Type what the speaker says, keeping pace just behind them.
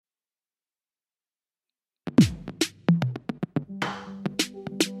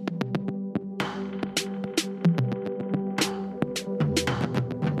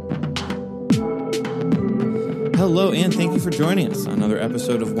Hello, and thank you for joining us on another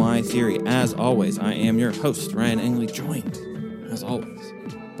episode of Why Theory. As always, I am your host, Ryan Engley, joined, as always,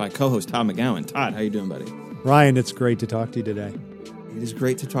 by co-host Todd McGowan. Todd, how you doing, buddy? Ryan, it's great to talk to you today. It is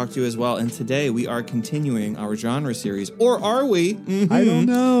great to talk to you as well. And today we are continuing our genre series, or are we? Mm-hmm. I don't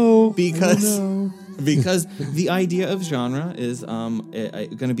know. Because the idea of genre is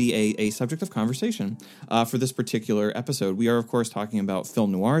going to be a subject of conversation for this particular episode. We are, of course, talking about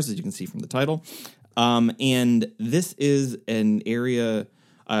film noirs, as you can see from the title. And this is an area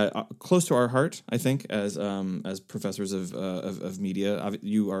close to our heart, I think, as professors of media.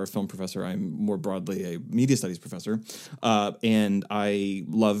 You are a film professor. I'm more broadly a media studies professor, and I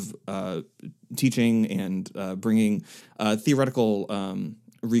love teaching and bringing theoretical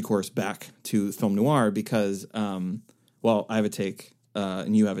recourse back to film noir because, I have a take,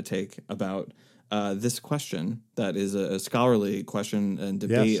 and you have a take about this question that is a scholarly question and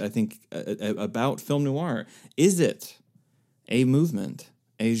debate, yes. I think, about film noir. Is it a movement,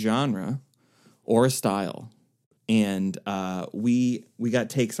 a genre, or a style? And we got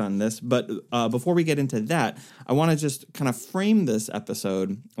takes on this. But before we get into that, I want to just kind of frame this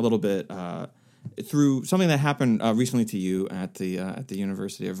episode a little bit through something that happened recently to you at the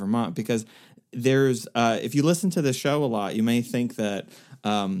University of Vermont. Because there's, if you listen to the show a lot, you may think that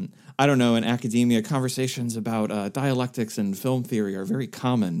I don't know, in academia, conversations about dialectics and film theory are very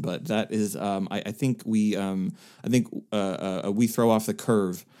common, but that is, I think we throw off the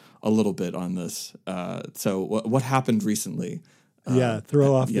curve a little bit on this. So what happened recently?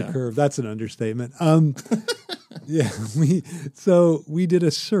 Throw off the curve. That's an understatement. We did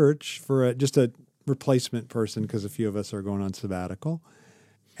a search for just a replacement person because a few of us are going on sabbatical,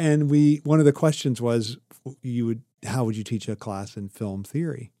 and one of the questions was, how would you teach a class in film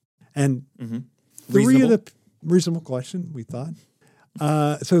theory? And reasonable question, we thought.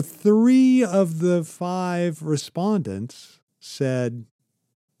 So 3 of the 5 respondents said,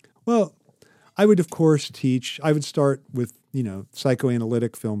 well, I would, of course, I would start with,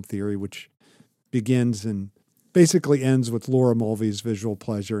 psychoanalytic film theory, which begins and basically ends with Laura Mulvey's visual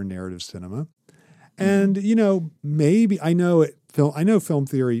pleasure and narrative cinema. And, maybe I know film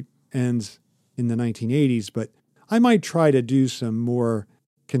theory ends in the 1980s, but I might try to do some more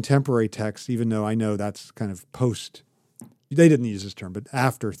contemporary texts, even though I know that's kind of post, they didn't use this term, but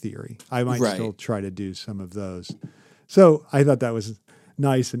after theory. I might still try to do some of those. So I thought that was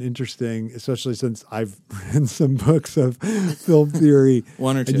nice and interesting, especially since I've written some books of film theory.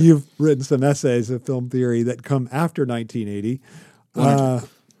 One or two. And you've written some essays of film theory that come after 1980.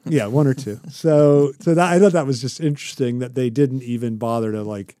 Yeah, 1 or 2. So I thought that was just interesting that they didn't even bother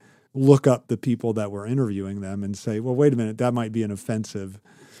to look up the people that were interviewing them and say, well, wait a minute, that might be an offensive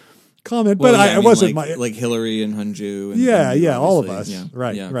comment. Well, but it wasn't like Hillary and Hunju. And all of us. Yeah,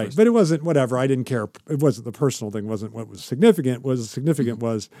 right. But it wasn't whatever. I didn't care. It wasn't the personal thing. Wasn't what was significant. What was significant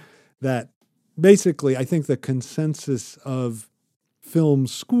was that basically I think the consensus of film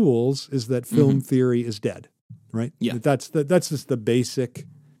schools is that film theory is dead. Right. Yeah. That's just the basic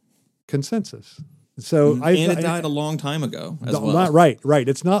consensus. So it died a long time ago as well. Right.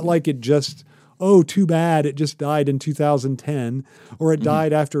 It's not like it just, too bad, it just died in 2010, or it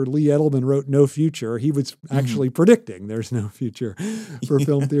died after Lee Edelman wrote No Future. He was actually predicting there's no future for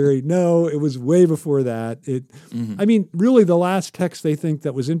film theory. No, it was way before that. I mean, really the last text they think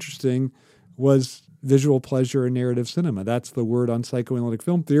that was interesting was visual pleasure and narrative cinema. That's the word on psychoanalytic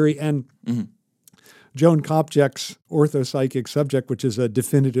film theory. And Joan Kopchek's Orthopsychic Subject, which is a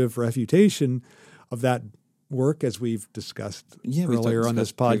definitive refutation of that work, as we've discussed earlier on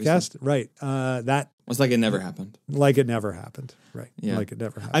this podcast. Previously. Right. That was like it never happened. Like it never happened. Right. Yeah. Like it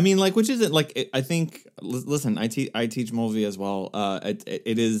never happened. I mean, which isn't I think, listen, I teach Mulvey as well.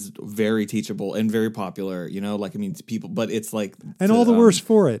 It is very teachable and very popular, people, but it's like. And all the worse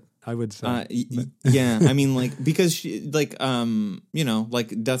for it, I would say. I mean, because she, Death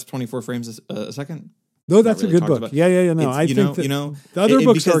 24 Frames a Second. No, that's really a good book. About. Yeah. No, I think the other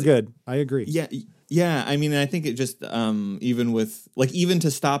books are good. I agree. Yeah. I mean, I think it just even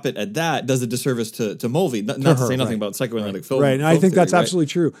to stop it at that does a disservice to Mulvey. Not to say nothing about psychoanalytic film. Right, and I think that's absolutely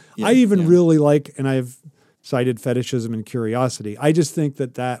true. Yeah, I even really like, and I've cited Fetishism and Curiosity. I just think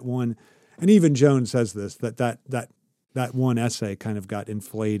that one, and even Joan says this, that one essay kind of got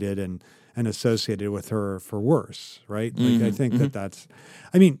inflated and associated with her for worse. Right. I think that's.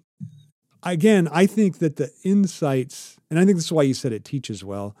 I mean. Again, I think that the insights, and I think this is why you said it teaches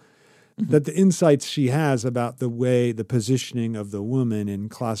well, that the insights she has about the positioning of the woman in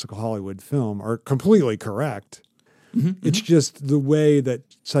classical Hollywood film are completely correct. It's just the way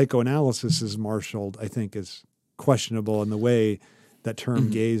that psychoanalysis is marshaled, I think, is questionable, and the way that term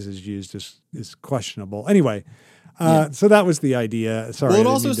gaze is used is questionable. Anyway, So that was the idea. Sorry. Well, it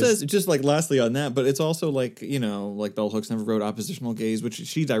also says, just like lastly on that, but it's also like, like Bell Hooks never wrote Oppositional Gaze, which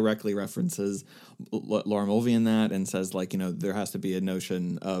she directly references Laura Mulvey in that and says like, there has to be a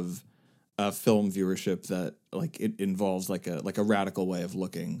notion of film viewership that like it involves like a radical way of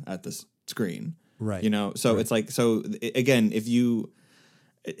looking at this screen. Right. So it's like, again, it's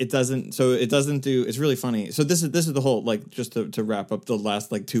really funny. So this is the whole, like, just to wrap up the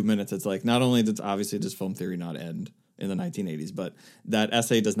last like 2 minutes, it's like, not only does film theory not end in the 1980s, but that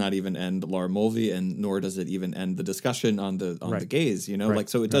essay does not even end Laura Mulvey, and nor does it even end the discussion on the gaze, like,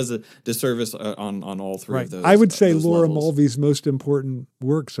 so it does a disservice on all three of those. I would say Laura levels. Mulvey's most important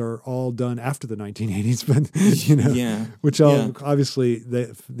works are all done after the 1980s, but which obviously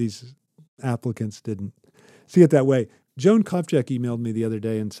these applicants didn't see it that way. Joan Kopchak emailed me the other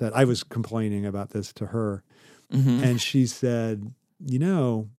day and said, I was complaining about this to her, and she said,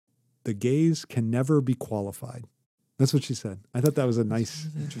 the gaze can never be qualified. That's what she said. I thought that was a nice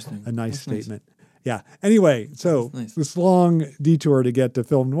statement. Nice. Yeah. Anyway, so this long detour to get to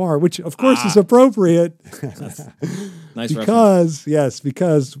film noir, which of course is appropriate. Nice because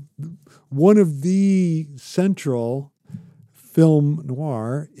one of the central film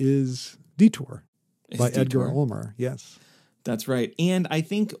noir is Detour by Edgar Ulmer. Yes. That's right. And I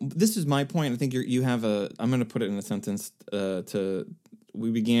think this is my point. I think you have I'm going to put it in a sentence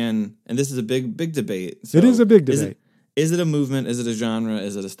we began, and this is a big debate. So it is a big debate. Is it a movement? Is it a genre?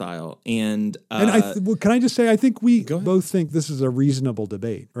 Is it a style? And can I just say, I think we both think this is a reasonable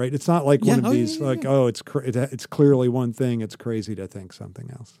debate, right? It's not like one of these, it's clearly one thing. It's crazy to think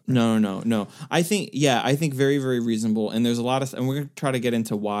something else. Right? No. I think very, very reasonable. And there's a lot and we're going to try to get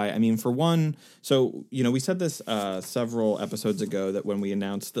into why. I mean, for one, so, we said this several episodes ago that when we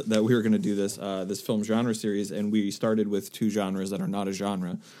announced that we were going to do this film genre series, and we started with two genres that are not a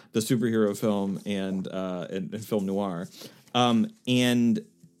genre, the superhero film and film noir. And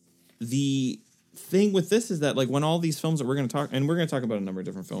the thing with this is that, like, when all these films that we're going to talk about a number of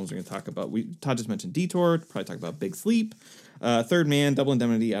different films. We're going to talk about, Todd just mentioned Detour, probably talk about Big Sleep, Third Man, Double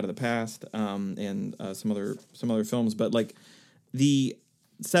Indemnity, Out of the Past, and some other films. But like the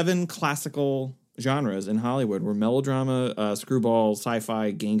 7 classical genres in Hollywood were melodrama, screwball, sci-fi,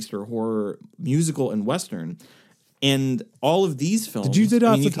 gangster, horror, musical, and Western. And all of these films. Did you do it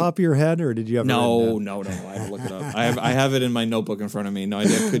off the top of your head, or did you have? No. I have to look it up. I have it in my notebook in front of me. No, I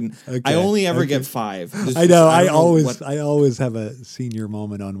couldn't. Okay. I only ever get 5. I know. I always have a senior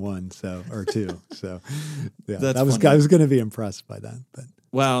moment on 1, or 2. So yeah, I was going to be impressed by that, but.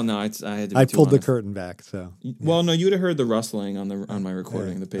 Well, no, I had to be I pulled the curtain back, so. Yeah. Well, no, you would have heard the rustling on my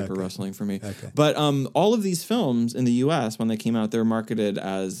recording, the paper rustling for me. Okay. But all of these films in the U.S., when they came out, they were marketed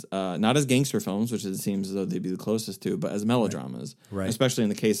as not as gangster films, which it seems as though they'd be the closest to, but as melodramas. Right. Especially in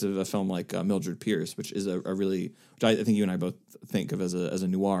the case of a film like Mildred Pierce, which is a really, which I think you and I both think of as a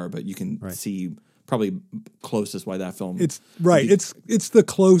noir, but you can see probably closest why that film. It's right. It's the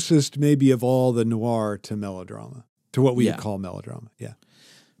closest maybe of all the noir to melodrama, to what we would call melodrama. Yeah.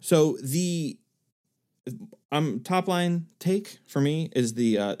 So the top line take for me is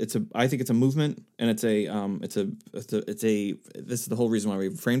I think it's a movement, and this is the whole reason why we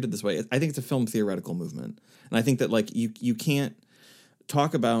framed it this way. I think it's a film theoretical movement, and I think that like you can't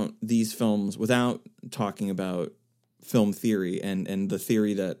talk about these films without talking about film theory and the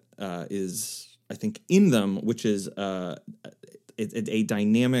theory that is, I think, in them, which is a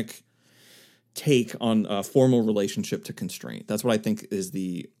dynamic take on a formal relationship to constraint. That's what I think is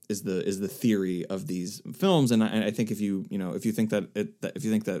the theory of these films. And I think if you think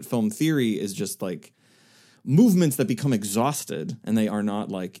that film theory is just like movements that become exhausted and they are not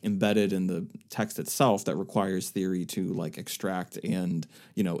like embedded in the text itself, that requires theory to like extract and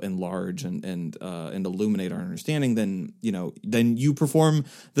enlarge and illuminate our understanding, then you perform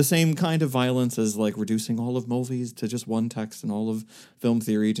the same kind of violence as like reducing all of movies to just one text and all of film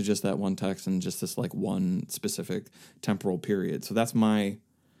theory to just that one text and just this like one specific temporal period. So that's my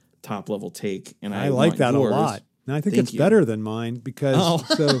top level take, and I like that yours. A lot. And I think it's better than mine because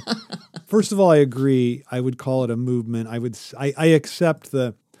first of all, I agree. I would call it a movement. I accept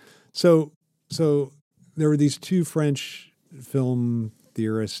so there were these 2 French film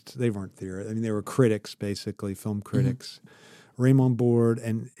theorists. They weren't theorists. I mean, they were critics, basically, film critics. Mm-hmm. Raymond Board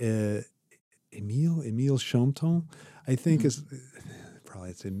and Émile Champton, I think is probably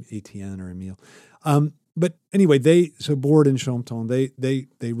it's Etienne or Émile. But anyway, Board and Champton,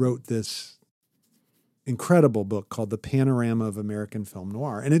 they wrote this incredible book called The Panorama of American Film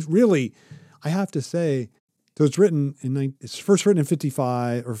Noir. And it really, I have to say, So it's written it's first written in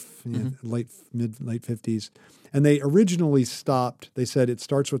 55 or late 50s. And they originally stopped. They said it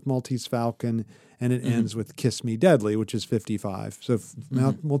starts with Maltese Falcon and it ends with Kiss Me Deadly, which is 55. So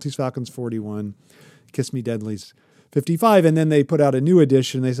Maltese Falcon's 41, Kiss Me Deadly's 55. And then they put out a new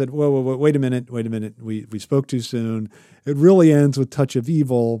edition. They said, whoa, wait a minute. We spoke too soon. It really ends with Touch of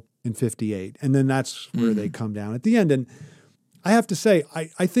Evil in 58. And then that's where they come down at the end. And I have to say,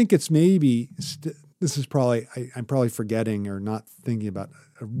 I think it's maybe, this is probably, I'm probably forgetting or not thinking about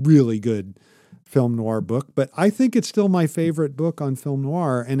a really good film noir book, but I think it's still my favorite book on film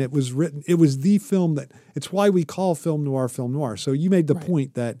noir. And it was the film it's why we call film noir. So you made the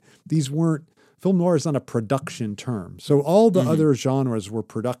point that film noir is not a production term. So all the other genres were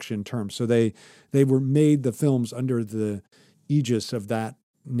production terms. So they were made the films under the aegis of that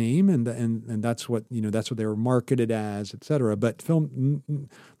name, and that's what they were marketed as, et cetera. But film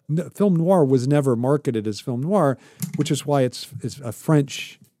noir was never marketed as film noir, which is why it's a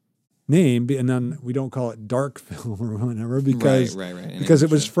French name, and then we don't call it dark film or whatever because it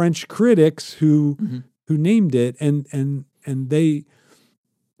was French critics who named it, and they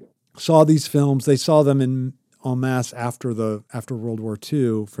saw these films. They saw them en masse after World War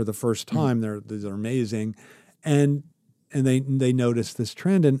II for the first time. They're amazing, and they noticed this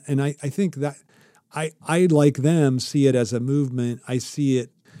trend, and I think that I like them see it as a movement. I see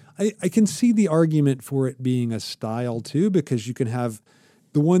it. I can see the argument for it being a style too, because you can have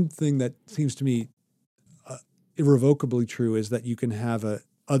the one thing that seems to me irrevocably true is that you can have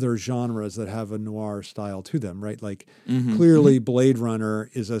other genres that have a noir style to them, right? Like clearly Blade Runner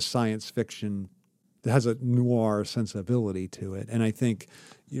is a science fiction that has a noir sensibility to it. And I think,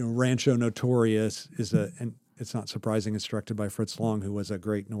 Rancho Notorious is and it's not surprising it's directed by Fritz Lang, who was a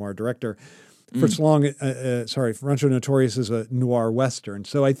great noir director. Fritz Lang, Rancho Notorious is a noir Western.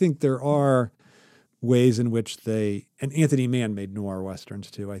 So I think there are ways in which and Anthony Mann made noir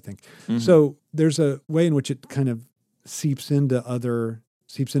Westerns too, I think. So there's a way in which it kind of seeps into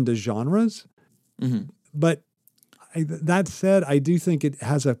genres. But that said, I do think it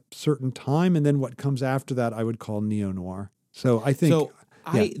has a certain time, and then what comes after that I would call neo-noir. So I think...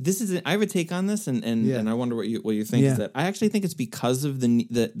 I have a take on this, and I wonder what you think is that I actually think it's because of the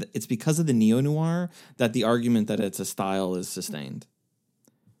neo noir that the argument that it's a style is sustained.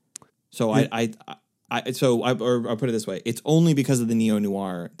 So I'll put it this way: it's only because of the neo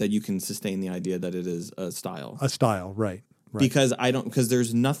noir that you can sustain the idea that it is a style. A style, right? Because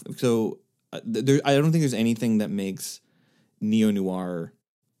there's nothing. So I don't think there's anything that makes neo noir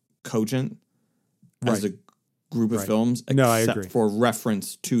cogent as a group of films, except for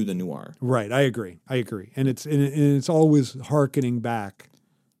reference to the noir. Right, I agree, and it's always hearkening back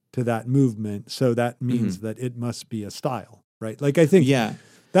to that movement. So that means that it must be a style, right? Like I think,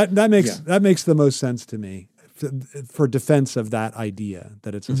 that makes the most sense to me for defense of that idea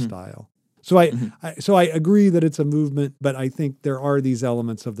that it's a style. So I agree that it's a movement, but I think there are these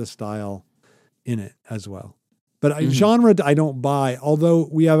elements of the style in it as well. But genre, I don't buy. Although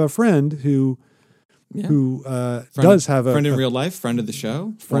we have a friend who does have a friend in real life, friend of the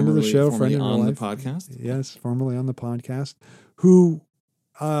show, friend in real on life. The podcast. Yes, formerly on the podcast, who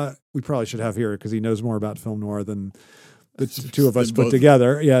we probably should have here because he knows more about film noir than the two of us put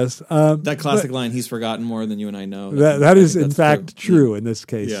together. Yes. That classic line, he's forgotten more than you and I know. That is in fact true in this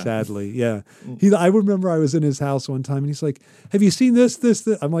case, sadly. Yeah. I remember I was in his house one time and he's like, have you seen this?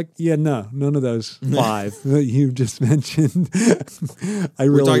 I'm like, yeah, no, none of those 5 that you just mentioned.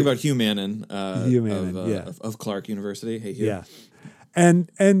 We're talking about Hugh Mannon, of Clark University. Hey, Hugh. Yeah. And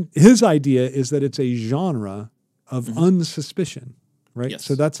his idea is that it's a genre of unsuspicion. Right.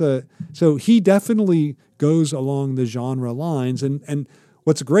 Yes. So he definitely goes along the genre lines. And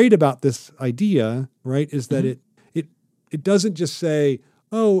what's great about this idea, right, is that it doesn't just say,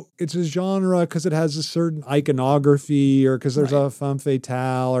 oh, it's a genre because it has a certain iconography or because there's a femme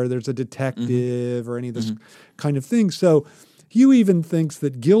fatale or there's a detective or any of this kind of thing. So Hugh even thinks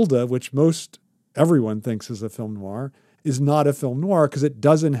that Gilda, which everyone thinks is a film noir, is not a film noir because it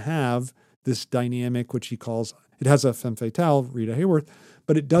doesn't have this dynamic, which he calls, it has a femme fatale, Rita Hayworth,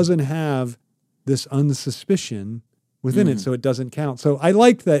 but it doesn't have this unsuspicion within it, so it doesn't count. So I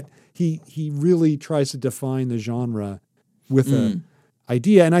like that he really tries to define the genre with an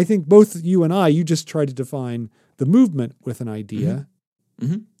idea. And I think both you and you just try to define the movement with an idea.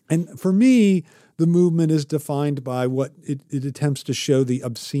 And for me, the movement is defined by what it attempts to show the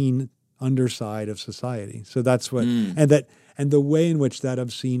obscene underside of society. So that's what, and the way in which that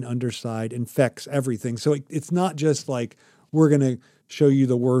obscene underside infects everything. So it's not just like, we're going to show you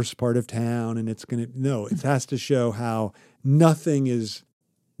the worst part of town and it has to show how nothing is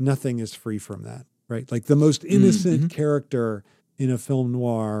free from that. right? Like the most innocent character in a film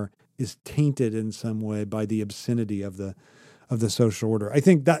noir is tainted in some way by the obscenity of the social order. I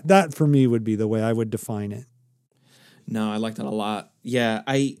think that for me would be the way I would define it. No, I like that a lot. Yeah,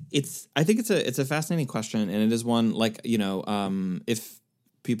 I think it's a fascinating question, and it is one like, if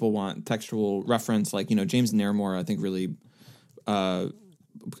people want textual reference, like, James Nairmore, I think really, I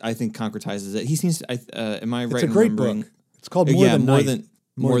think concretizes it. He seems to, am I right? It's a in great remembering? book. It's called More Than Night.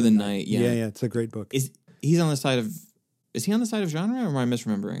 More Than Night. Yeah, yeah. It's a great book. Is he on the side of genre, or am I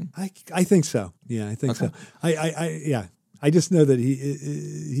misremembering? I think so. Yeah, I think so. I just know that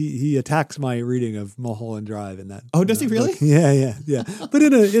he attacks my reading of Mulholland Drive in that. Oh, does he really? Book. Yeah. But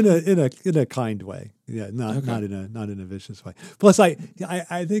in a kind way. Yeah, not in a vicious way. Plus, I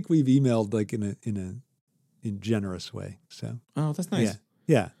think we've emailed like in a generous way. So. Oh, that's nice.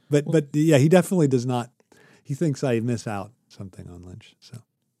 Yeah. But he definitely does not. He thinks I miss out something on Lynch. So.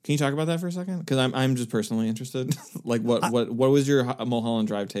 Can you talk about that for a second? Because I'm just personally interested. Like, what was your Mulholland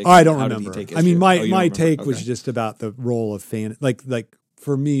Drive take? I don't remember. Did he take I mean, my take Okay. was just about the role of like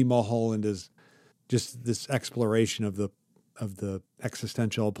for me, Mulholland is just this exploration of the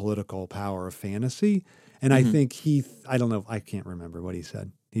existential political power of fantasy, and I think I don't know, I can't remember what he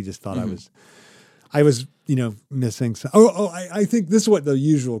said. He just thought I was missing some. I think this is what the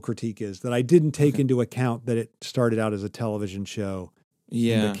usual critique is, that I didn't take into account that it started out as a television show.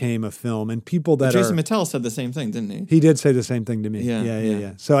 Yeah, and became a film, and people that Jason Mattel said the same thing, didn't he? He did say the same thing to me.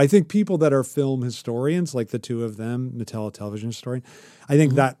 Yeah. So I think people that are film historians, like the two of them, Mattel, a television historian, I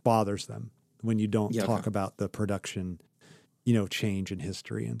think that bothers them when you don't talk about the production, change in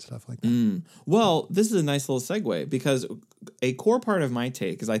history and stuff like that. Well, this is a nice little segue, because a core part of my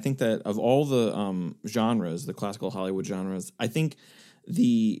take is I think that of all the genres, the classical Hollywood genres, I think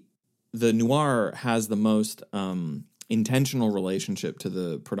the noir has the most intentional relationship to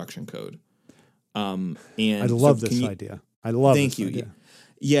the production code. And I love this idea. I love thank this you. idea.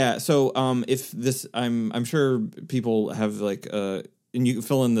 Yeah. So if this, I'm sure people have like and you can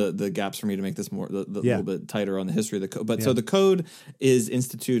fill in the gaps for me to make this more little bit tighter on the history of the code. But so the code is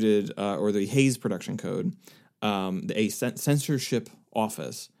instituted, or the Hays Production Code, a censorship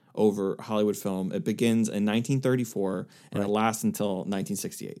office over Hollywood film. It begins in 1934 and it lasts until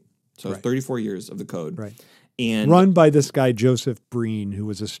 1968. So 34 years of the code. Right. And run by this guy, Joseph Breen, who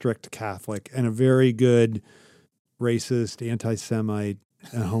was a strict Catholic and a very good racist, anti-Semite,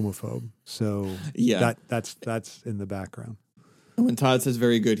 and homophobe. So that's in the background. When Todd says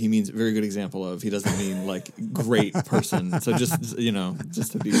very good, he means very good example of. He doesn't mean like great person. So just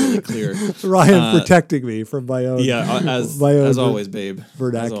to be really clear, Ryan protecting me from my own. Yeah, as always, babe.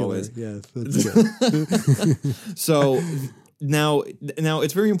 Vernacular. As always. Yes. That's good. So now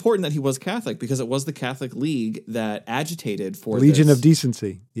it's very important that he was Catholic, because it was the Catholic League that agitated for Legion of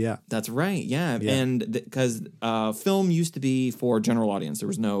Decency. Yeah, that's right. Yeah. And because film used to be for general audience, there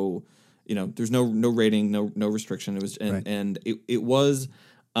was no. There's no rating, no restriction. It was and it was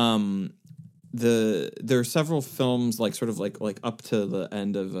there are several films like sort of like up to the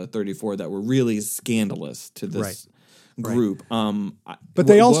end of 34 that were really scandalous to this group. But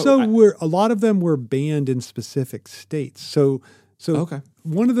they also were, a lot of them were banned in specific states. So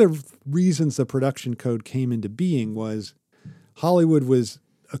one of the reasons the production code came into being was Hollywood was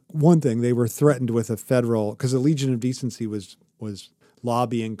one thing. They were threatened with a federal, because the Legion of Decency was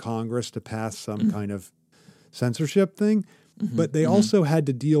lobbying Congress to pass some kind of censorship thing, but they also had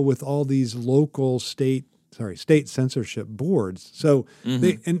to deal with all these local state censorship boards. So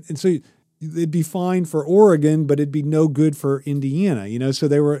so it'd be fine for Oregon, but it'd be no good for Indiana. So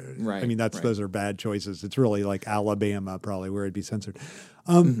they were. Right, I mean, those are bad choices. It's really like Alabama, probably, where it'd be censored.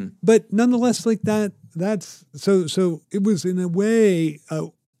 But nonetheless, like that's so it was in a way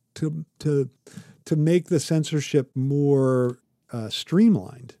to make the censorship more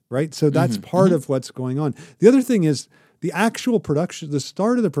streamlined, right? So that's part of what's going on. The other thing is the actual production, the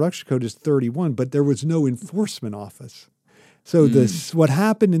start of the production code is 31, but there was no enforcement office. So what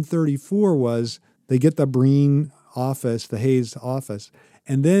happened in 34 was they get the Breen office, the Hays office,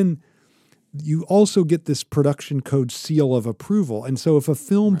 and then you also get this production code seal of approval. And so if a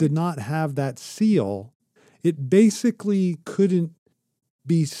film did not have that seal, it basically couldn't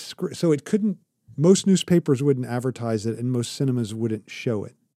be, so it couldn't, most newspapers wouldn't advertise it and most cinemas wouldn't show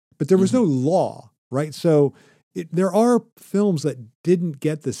it. But there was no law, right? So there are films that didn't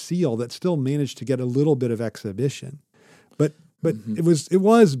get the seal that still managed to get a little bit of exhibition. But it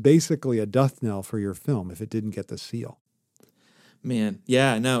was basically a death knell for your film if it didn't get the seal. Man,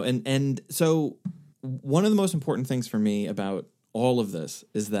 yeah, no. And so one of the most important things for me about all of this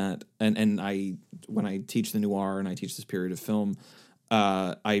is that, and when I teach the noir and I teach this period of film,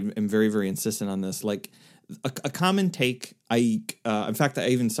 I am very, very insistent on this. Like a common take. In fact, I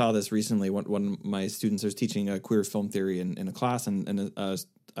even saw this recently when my students, I was teaching queer film theory in a class, and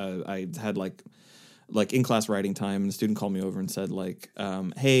I had like in class writing time, and a student called me over and said like,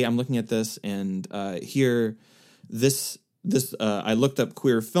 "Hey, I'm looking at this, and here this." I looked up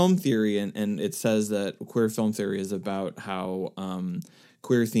queer film theory, and it says that queer film theory is about how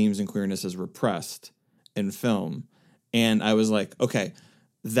queer themes and queerness is repressed in film. And I was like, okay,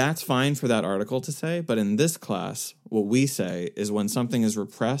 that's fine for that article to say, but in this class, what we say is when something is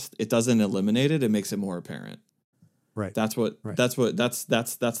repressed, it doesn't eliminate it, it makes it more apparent. Right. That's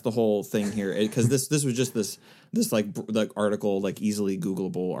the whole thing here. Because this was just this like article, like easily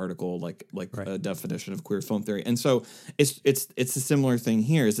Googleable article, like right. a definition of queer film theory. And so it's a similar thing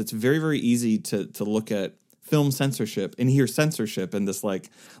here. Is it's very, very easy to look at film censorship and hear censorship in this like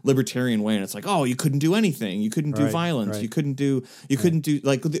libertarian way, and it's like, oh, you couldn't do anything, you couldn't do violence, right. you couldn't do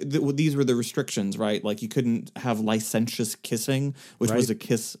like these were the restrictions, right? Like you couldn't have licentious kissing, which was a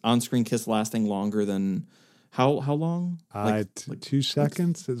kiss, on-screen kiss lasting longer than how long? Like 2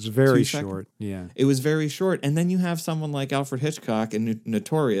 seconds. It's very short. Yeah, it was very short. And then you have someone like Alfred Hitchcock and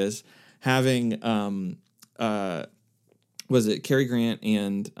Notorious having was it Cary Grant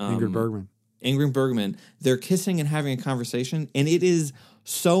and Ingrid Bergman, they're kissing and having a conversation, and it is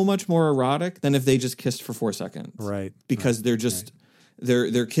so much more erotic than if they just kissed for 4 seconds. Right. Because they're just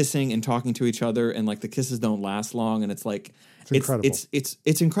they're kissing and talking to each other, and like the kisses don't last long, and it's like it's incredible.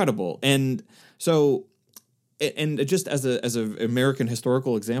 It's incredible. And so, and just as an American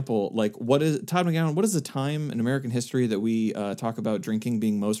historical example, like what is Todd McGowan, what is the time in American history that we talk about drinking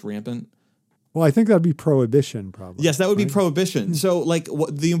being most rampant? Well, I think that'd be Prohibition, probably. Yes, that would be Prohibition. So, like,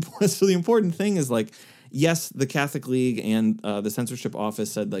 the important thing is, like, yes, the Catholic League and the censorship office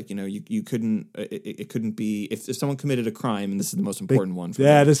said, like, you know, you couldn't, it couldn't be if someone committed a crime, and this is the most important one.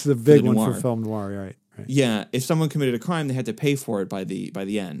 This is a big one for film noir, right? Yeah, if someone committed a crime, they had to pay for it by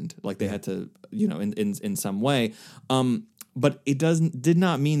the end, like they had to, you know, in some way. But it did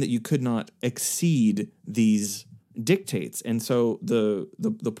not mean that you could not exceed these dictates. And so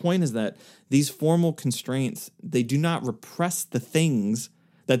the point is that these formal constraints, they do not repress the things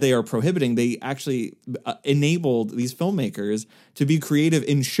that they are prohibiting. They actually enabled these filmmakers to be creative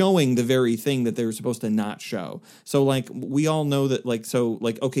in showing the very thing that they were supposed to not show. So like we all know that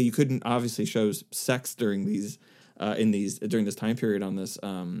okay, you couldn't obviously show sex during these during this time period on this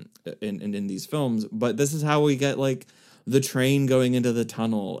in these films, but this is how we get like the train going into the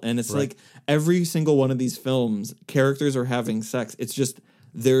tunnel, and it's like every single one of these films, characters are having sex. It's just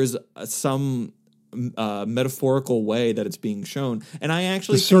there's some metaphorical way that it's being shown, and I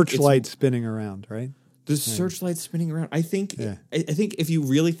actually the searchlight spinning around, right? The searchlight spinning around. I think I think if you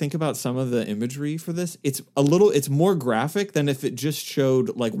really think about some of the imagery for this, it's more graphic than if it just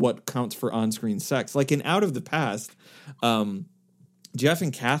showed like what counts for on-screen sex. Like in Out of the Past, Jeff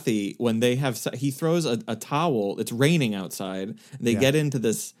and Kathy, when they have, he throws a towel. It's raining outside. And they get into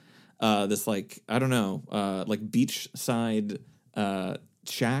this like, I don't know, like beachside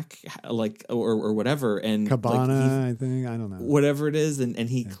shack, like or whatever, and cabana. Like I think, I don't know, whatever it is, and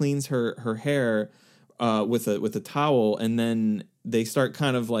he cleans her hair with a towel, and then they start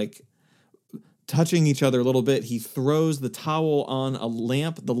kind of like touching each other a little bit. He throws the towel on a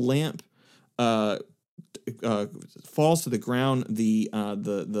lamp. The lamp falls to the ground. The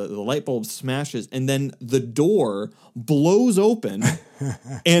light bulb smashes, and then the door blows open,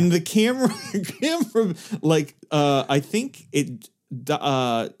 and the camera like I think it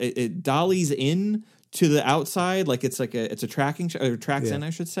dollies in to the outside, like it's a tracking or tracks in,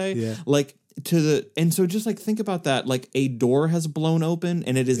 I should say, like to the, and so just like think about that, like a door has blown open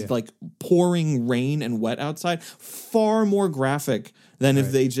and it is like pouring rain and wet outside. Far more graphic than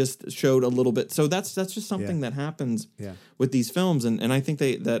if they just showed a little bit. So that's just something that happens with these films, and I think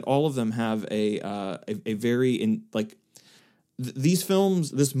that all of them have a very these films,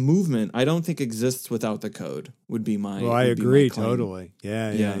 this movement, I don't think exists without the code. Would be my. Well, I agree totally.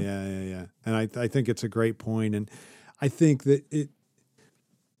 Yeah. And I think it's a great point, and I think that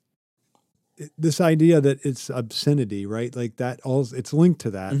this idea that it's obscenity, right? Like that, it's linked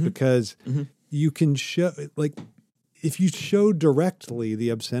to that because you can show, like, if you show directly the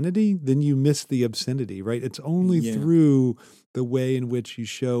obscenity, then you miss the obscenity, right? It's only through the way in which you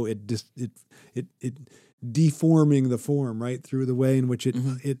show it deforming the form, right? Through the way in which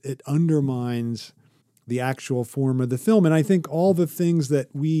it undermines the actual form of the film. And I think all the things that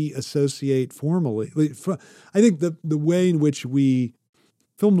we associate formally, I think the way in which we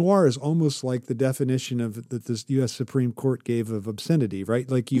film noir is almost like the definition of that this U.S. Supreme Court gave of obscenity, right?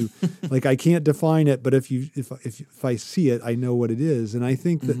 Like like I can't define it, but if I see it, I know what it is. And I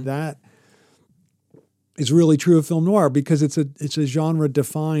think that is really true of film noir because it's a genre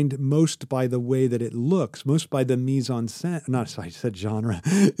defined most by the way that it looks, most by the mise en scène. Not sorry, I said genre.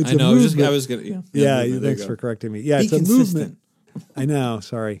 It's I know. movement. I was gonna. Yeah. Thanks for correcting me. Yeah, Be it's a consistent. movement. I know.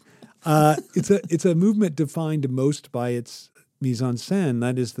 Sorry. It's a movement defined most by its mise en scène.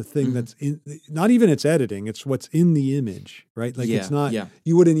 That is the thing that's in, not even its editing. It's what's in the image, right? Like it's not. Yeah.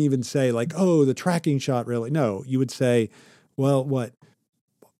 You wouldn't even say like, oh, the tracking shot. Really, no. You would say, well, what?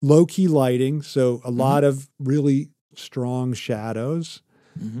 Low key lighting, so a lot of really strong shadows.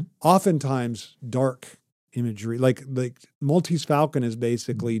 Oftentimes dark imagery, like Maltese Falcon is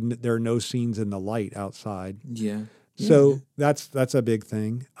basically there are no scenes in the light outside. Yeah. So that's a big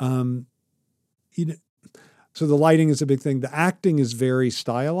thing. So the lighting is a big thing. The acting is very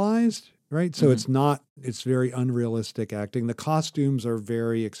stylized, right? So it's very unrealistic acting. The costumes are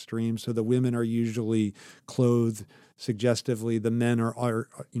very extreme. So the women are usually clothed suggestively. The men are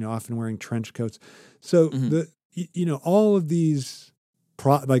often wearing trench coats. So all of these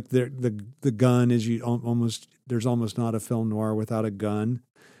like the gun is there's almost not a film noir without a gun.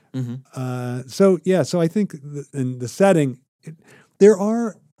 So I think in the setting there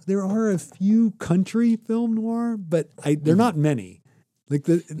are a few country film noir, but they're not many. Like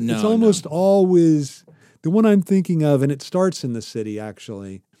it's almost always the one I'm thinking of, and it starts in the city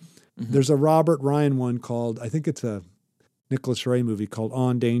actually. There's a Robert Ryan one called, I think it's a Nicholas Ray movie called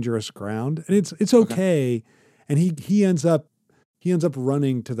On Dangerous Ground, and it's okay. And he ends up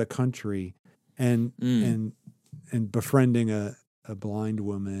running to the country and befriending a blind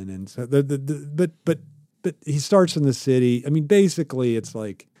woman, and so but he starts in the city. I mean, basically, it's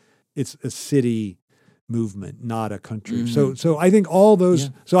like it's a city movement, not a country. So I think all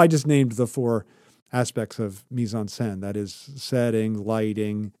those. So I just named the four aspects of mise en scène. That is setting,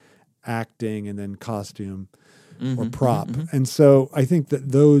 lighting, acting, and then costume or prop. And so I think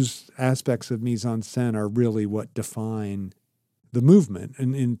that those aspects of mise en scène are really what define the movement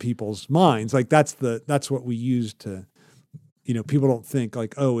in people's minds. Like that's what we use to, people don't think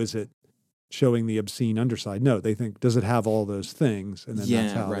like, oh, is it showing the obscene underside? No, they think, does it have all those things? And then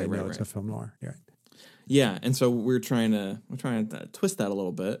that's how they know it's a film noir. Yeah. Yeah, and so we're trying to twist that a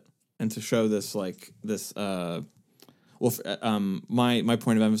little bit and to show this my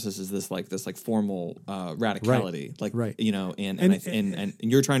point of emphasis is this formal radicality,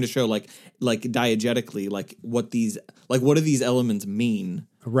 and you're trying to show like diegetically what do these elements mean,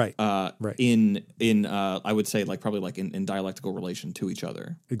 right? In I would say probably in dialectical relation to each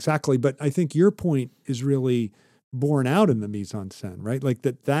other. Exactly, but I think your point is really borne out in the mise en scène, right? Like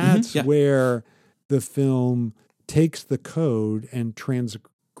that's where the film takes the code and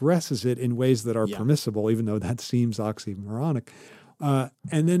transgresses it in ways that are permissible, even though that seems oxymoronic.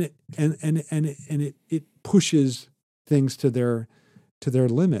 And then it pushes things to their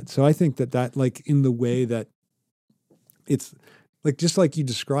limit. So I think that like in the way that it's like, just like you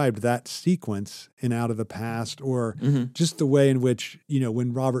described that sequence in Out of the Past, or just the way in which,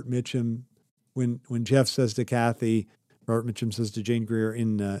 when Robert Mitchum, when Jeff says to Kathy, Robert Mitchum says to Jane Greer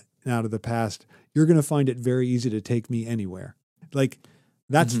in Out of the Past, you're going to find it very easy to take me anywhere. Like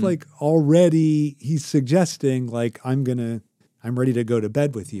that's like already he's suggesting like I'm ready to go to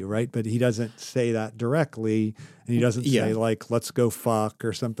bed with you, right? But he doesn't say that directly, and he doesn't say like let's go fuck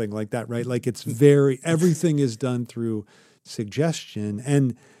or something like that, right? Like it's everything is done through suggestion.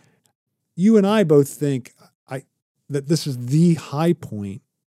 And you and I both think that this is the high point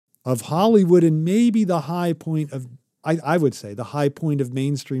of Hollywood, and maybe the high point of I would say the high point of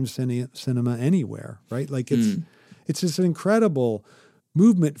mainstream cinema anywhere, right? Like it's just an incredible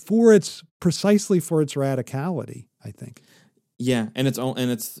movement precisely for its radicality, I think. Yeah, and it's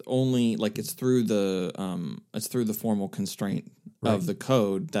only like it's through the formal constraint of the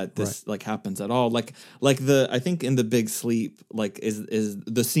code that this like happens at all. Like I think in The Big Sleep is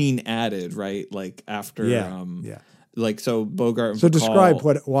the scene added, right? Like after like so Bogart. So describe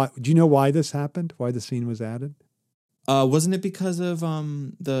why do you know why this happened? Why the scene was added? Wasn't it because of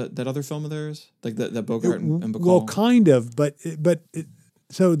that other film of theirs, like that Bogart and Bacall? Well, kind of,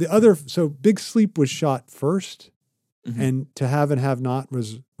 so Big Sleep was shot first, and To Have and Have Not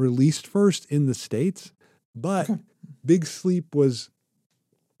was released first in the States, but Big Sleep was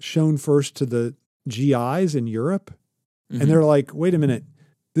shown first to the GIs in Europe, and they're like, wait a minute,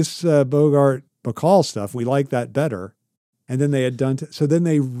 this Bogart Bacall stuff, we like that better. And then they had done so. Then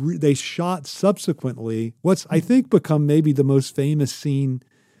they shot subsequently what's I think become maybe the most famous scene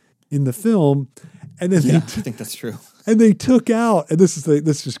in the film, And then Yeah, I think that's true. and they took out, and this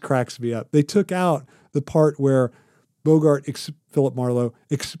just cracks me up. They took out the part where Philip Marlowe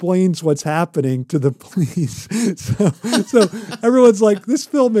explains what's happening to the police. So everyone's like, this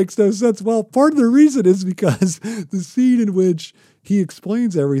film makes no sense. Well, part of the reason is because the scene in which he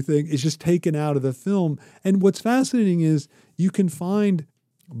explains everything is just taken out of the film. And what's fascinating is you can find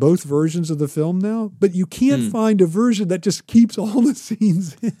both versions of the film now, but you can't find a version that just keeps all the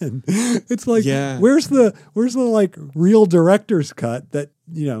scenes in. It's like, where's the like real director's cut that,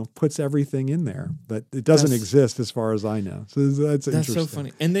 puts everything in there? But it doesn't exist as far as I know. So that's interesting. So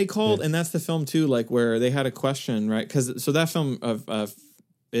funny. And they called, and that's the film too, like where they had a question, right? Because so that film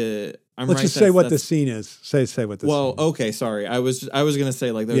Let's just say what the scene is. Say what the scene is. Okay, sorry. I was going to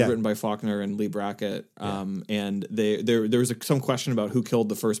say, like, that was written by Faulkner and Lee Brackett, and there was some question about who killed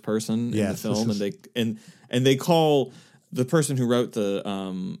the first person in the film, and they call the person who wrote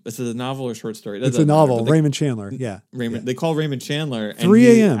the is it a novel or short story? It's a novel. Raymond Chandler. Raymond. They call Raymond Chandler.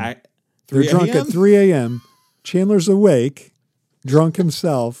 3 a.m. They're drunk at 3 a.m. Chandler's awake, drunk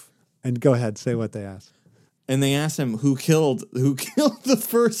himself, and go ahead, say what they ask. And they asked him who killed the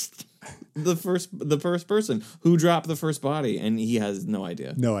first person, who dropped the first body, and he has no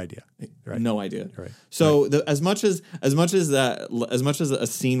idea. No idea. Right. No idea. Right. So as much as a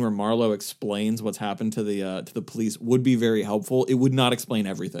scene where Marlowe explains what's happened to the police would be very helpful, it would not explain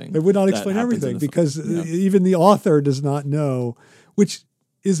everything. It would not explain everything because even the author does not know, which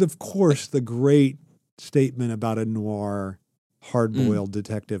is of course the great statement about a noir hard-boiled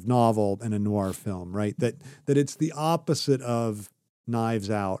detective novel and a noir film, right? That it's the opposite of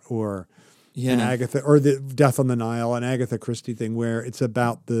Knives Out or an Agatha, or the Death on the Nile, an Agatha Christie thing, where it's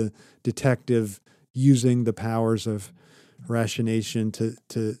about the detective using the powers of rationation to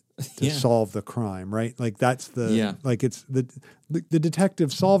solve the crime, right? Like that's like it's the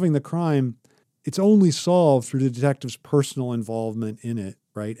detective solving the crime. It's only solved through the detective's personal involvement in it,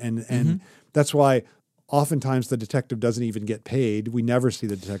 right? And that's why oftentimes the detective doesn't even get paid. We never see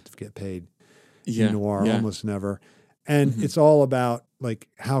the detective get paid in noir, almost never. And it's all about like,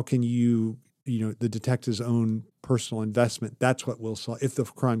 how can the detective's own personal investment, that's what will solve. If the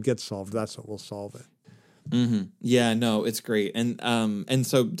crime gets solved, that's what will solve it. Yeah, no, it's great. And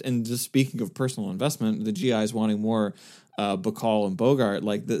just speaking of personal investment, the GIs wanting more Bacall and Bogart,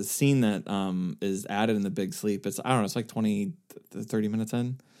 like the scene that is added in The Big Sleep, it's, I don't know, it's like 20, 30 minutes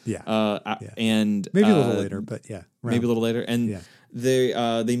in. And maybe a little later, but maybe a little later. And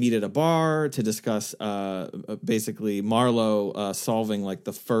they meet at a bar to discuss basically Marlowe solving like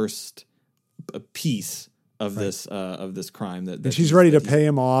the first piece of this crime that and she's ready to pay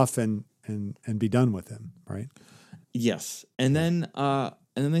him off and be done with him, right? Yes. And then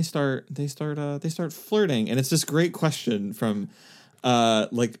they start flirting, and it's this great question from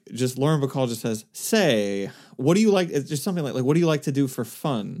like just Lauren Bacall just says, "Say, what do you like?" It's just something like what do you like to do for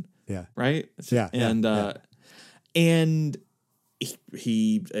fun? Yeah. Right? And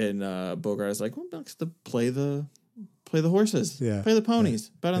he and Bogart is like, well, likes to play the horses, play the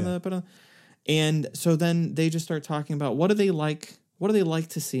ponies, bet on and so then they just start talking about what do they like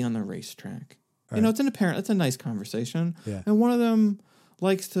to see on the racetrack. Right. It's a nice conversation. Yeah. And one of them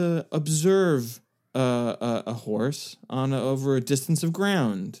likes to observe a horse over a distance of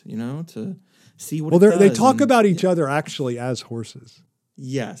ground, to see what. Well, they talk about each other actually as horses.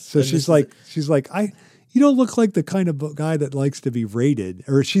 Yes. So she's like, you don't look like the kind of guy that likes to be rated,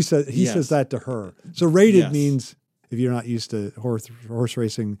 or he says that to her. So rated means, if you're not used to horse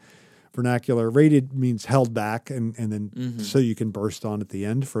racing vernacular, rated means held back and then so you can burst on at the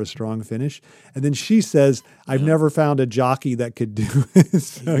end for a strong finish. And then she says, I've never found a jockey that could do it.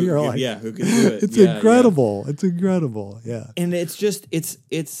 So you're like, who could do it? It's incredible. Yeah. It's incredible. Yeah. And it's just,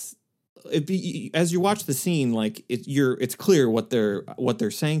 as you watch the scene, like it's clear what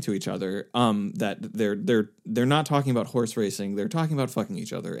they're saying to each other. That they're not talking about horse racing. They're talking about fucking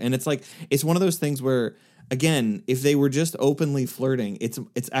each other. And it's like, it's one of those things where, again, if they were just openly flirting, it's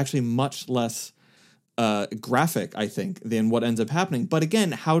actually much less graphic, I think, than what ends up happening. But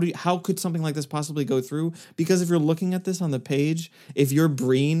again, how could something like this possibly go through? Because if you're looking at this on the page, if you're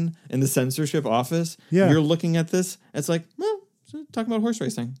Breen in the censorship office, you're looking at this, it's like, well, talking about horse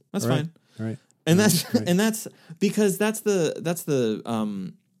racing, that's fine, right? And that's because that's the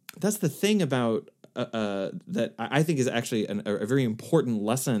thing about that I think is actually a very important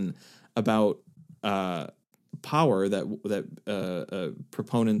lesson about power that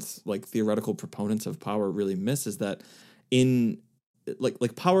proponents, like theoretical proponents of power, really miss, is that in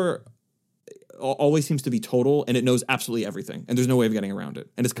like power always seems to be total, and it knows absolutely everything, and there's no way of getting around it,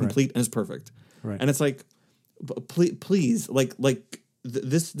 and it's complete and it's perfect, right? And it's like, please,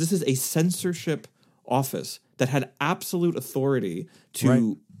 this is a censorship office that had absolute authority to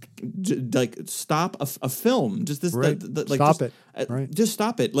Right. like stop a film. Just this, Right. like Stop just, it. Right. just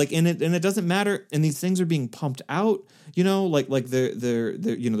stop it. Like, and it doesn't matter. And these things are being pumped out. You know, like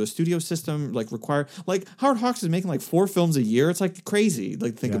the you know, the studio system like require, like Howard Hawks is making like 4 films a year. It's like crazy.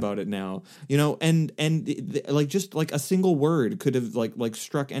 Like think Yeah. about it now. You know, and like just like a single word could have like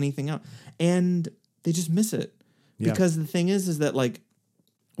struck anything out, and they just miss it. Yeah. Because the thing is that like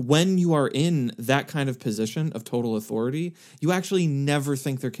when you are in that kind of position of total authority, you actually never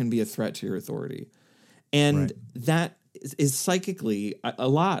think there can be a threat to your authority. And Right. that is psychically a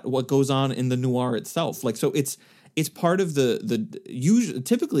lot what goes on in the noir itself. Like, so it's part of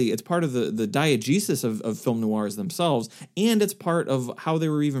typically it's part of the diegesis of film noirs themselves, and it's part of how they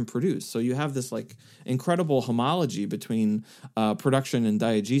were even produced. So you have this like incredible homology between production and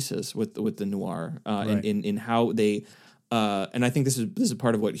diegesis with the noir Right. in how they. And I think this is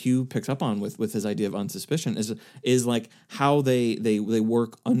part of what Hugh picks up on with his idea of unsuspicion is like how they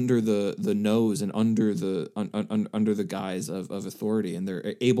work under the nose and under the guise of authority, and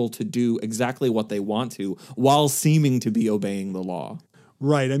they're able to do exactly what they want to while seeming to be obeying the law.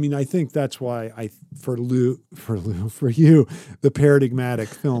 Right. I mean, I think that's why for you, the paradigmatic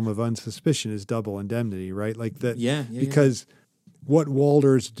film of Unsuspicion is Double Indemnity, right? Like that. Yeah. Because what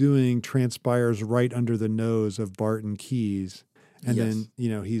Walter's doing transpires right under the nose of Barton Keyes. And Yes. then, you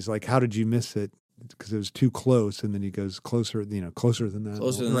know, he's like, how did you miss it? Because it was too close. And then he goes closer than that.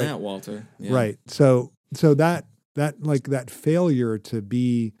 Closer than Right. that, Walter. Yeah. Right. So that like that failure to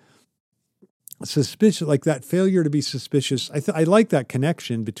be suspicious, like that failure to be suspicious. I like that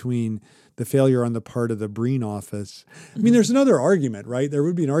connection between the failure on the part of the Breen office. I mean, there's another argument, right? There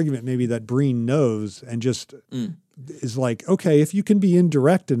would be an argument maybe that Breen knows and just is like, okay, if you can be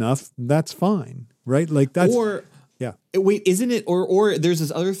indirect enough, that's fine, right? Like that's yeah. Wait, isn't it? Or there's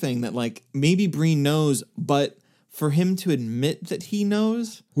this other thing that like maybe Breen knows, but for him to admit that he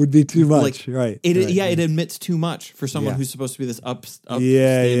knows would be too much, like, right? It admits too much for someone Yeah. who's supposed to be this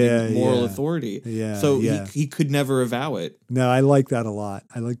upstanding moral authority. Yeah, so yeah. he could never avow it. No, I like that a lot.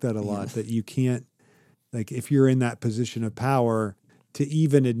 That you can't, like, if you're in that position of power, to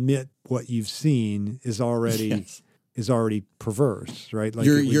even admit what you've seen is already Yes. is already perverse, right? Like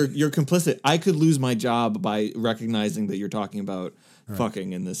You're complicit. I could lose my job by recognizing that you're talking about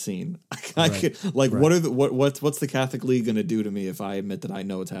fucking in this scene. I could, like, what are what's the Catholic League going to do to me if I admit that I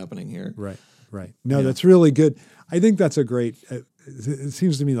know what's happening here? Right. No, that's really good. I think that's a great. It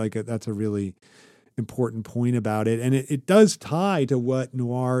seems to me like that's a really important point about it, and it does tie to what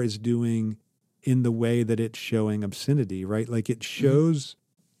noir is doing in the way that it's showing obscenity, right? Like it shows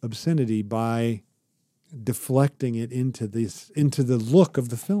obscenity by deflecting it into the look of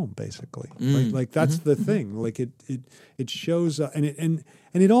the film, basically. Right? Like that's the thing. Like it shows, and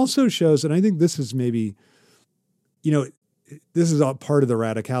it also shows, and I think this is maybe, you know, this is a part of the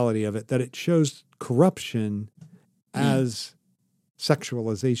radicality of it, that it shows corruption as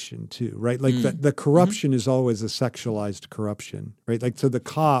sexualization too, right? Like the corruption is always a sexualized corruption, right? Like, so the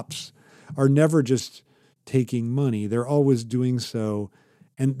cops are never just taking money. They're always doing so.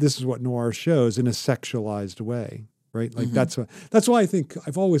 And this is what noir shows, in a sexualized way, right? Like that's why I think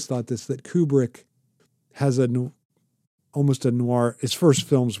I've always thought this, that Kubrick has almost a noir. His first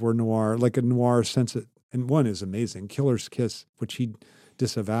films were noir, like a noir sense. And one is amazing, Killer's Kiss, which he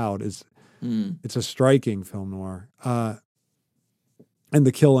disavowed, it's a striking film noir. And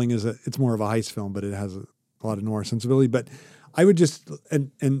The Killing it's more of a heist film, but it has a lot of noir sensibility. But I would just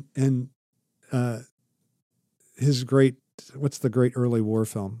and his great, what's the great early war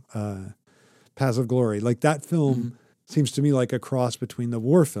film? Paths of Glory. Like that film seems to me like a cross between the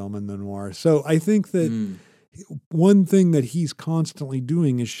war film and the noir. So I think that one thing that he's constantly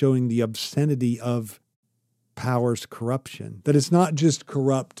doing is showing the obscenity of power's corruption. That it's not just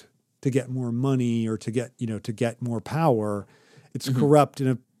corrupt to get more money or to get more power. It's corrupt in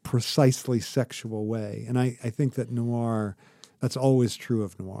a precisely sexual way. And I think that noir, that's always true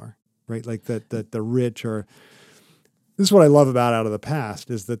of noir, right? Like that the rich are. This is what I love about Out of the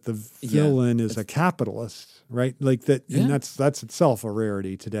Past, is that the villain is a capitalist, right? Like that, and that's itself a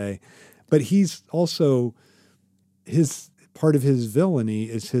rarity today. But he's also, his part of his villainy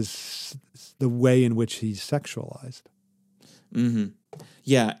is the way in which he's sexualized. Mm-hmm.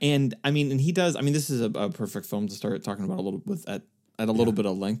 Yeah, and I mean, and he does. I mean, this is a perfect film to start talking about a little with at a little bit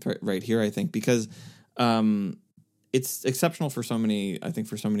of length right here. I think because it's exceptional for so many. I think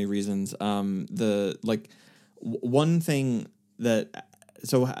for so many reasons. One thing that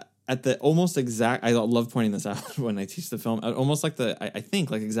at the almost exact, I love pointing this out when I teach the film. Almost like I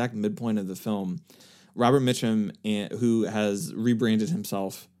think exact midpoint of the film, Robert Mitchum, who has rebranded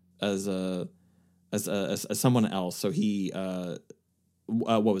himself as as someone else. So he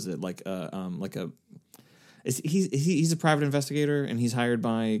what was it like a. He's a private investigator, and he's hired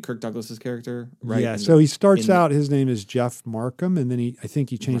by Kirk Douglas's character, right? Yeah. So he starts out. His name is Jeff Markham, and then I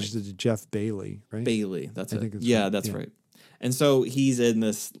think he changes it to Jeff Bailey, right? Bailey. That's it. Yeah, that's right. And so he's in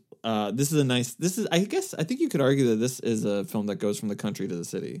this. I guess I think you could argue that this is a film that goes from the country to the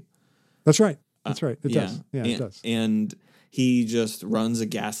city. That's right. That's right. It does. Yeah, it does. And he just runs a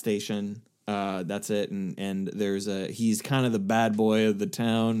gas station. That's it. And he's kind of the bad boy of the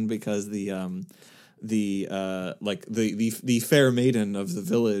town because the fair maiden of the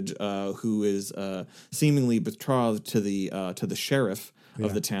village, who is seemingly betrothed to the sheriff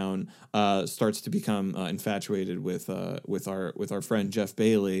of the town, starts to become infatuated with our friend Jeff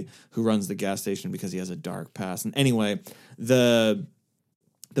Bailey, who runs the gas station because he has a dark past. And anyway, the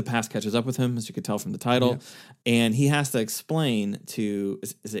past catches up with him, as you could tell from the title, and he has to explain to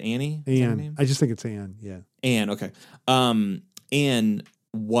is it Annie? Anne. I just think it's Anne. Yeah, Anne. Okay. Anne.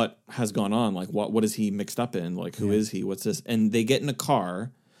 What has gone on? Like, what is he mixed up in? Like, who is he? What's this? And they get in a car,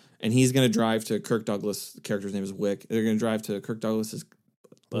 and he's going to drive to Kirk Douglas. The character's name is Wick. They're going to drive to Kirk Douglas's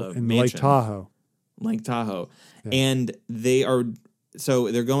in mansion, Lake Tahoe, and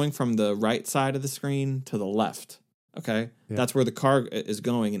they're going from the right side of the screen to the left. Okay, that's where the car is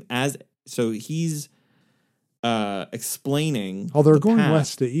going, and he's explaining. Oh, they're going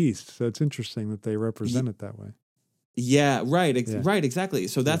west to east, so it's interesting that they represent it that way. Yeah, right, right, exactly.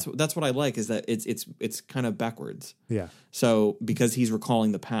 So that's what I like, is that it's kind of backwards. Yeah. So because he's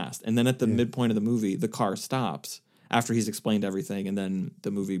recalling the past, and then at the midpoint of the movie, the car stops after he's explained everything, and then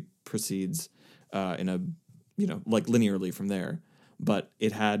the movie proceeds in a linearly from there. But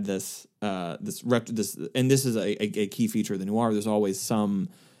it had this, and this is a key feature of the noir. There's always some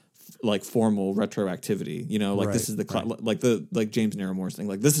like formal retroactivity, this is like James Narramore's thing.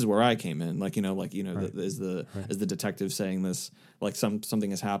 Like, this is where I came in. Like, as the detective saying this, like something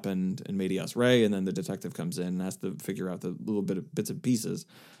has happened in Medias Res, and then the detective comes in and has to figure out the little bits and pieces.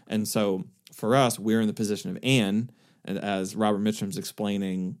 And so for us, we're in the position of Anne, and as Robert Mitchum's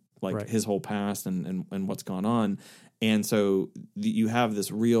explaining his whole past and what's gone on. And so you have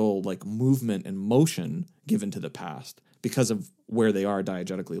this real like movement and motion given to the past because of where they are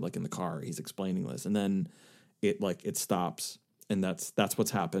diegetically, like in the car. He's explaining this, and then it stops, and that's what's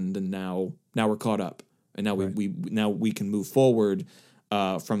happened. And now we're caught up, and now we can move forward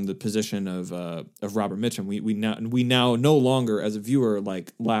from the position of Robert Mitchum. We now no longer, as a viewer,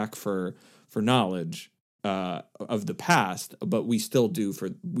 like lack for knowledge of the past, but we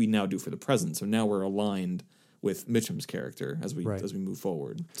now do for the present. So now we're aligned with Mitchum's character as we move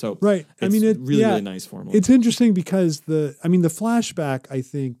forward. So it's really nice formula. It's interesting because the flashback, I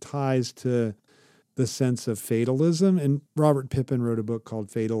think, ties to the sense of fatalism. And Robert Pippin wrote a book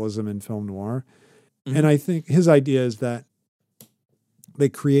called Fatalism in Film Noir. Mm-hmm. And I think his idea is that they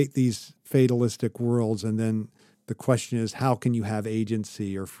create these fatalistic worlds, and then the question is, how can you have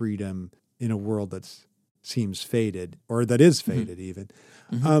agency or freedom in a world that seems fated, or that is fated even?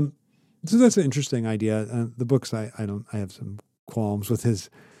 Mm-hmm. So that's an interesting idea. The books, I have some qualms with his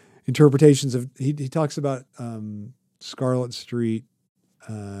interpretations of. He talks about Scarlet Street,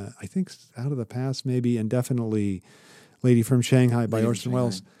 I think Out of the Past maybe, and definitely Lady from Shanghai by Orson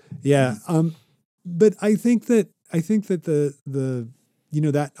Welles. Yeah, but I think that the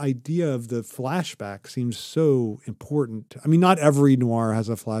that idea of the flashback seems so important. I mean, not every noir has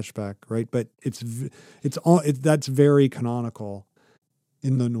a flashback, right? But that's very canonical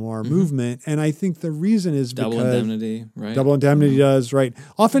in the noir movement. And I think the reason is Double because Indemnity, right? Double Indemnity does, right?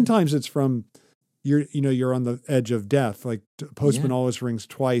 Oftentimes it's from you're on the edge of death. Like Postman always rings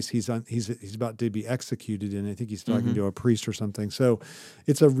twice. He's about to be executed, and I think he's talking to a priest or something. So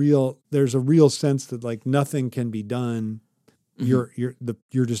there's a real sense that like nothing can be done. You're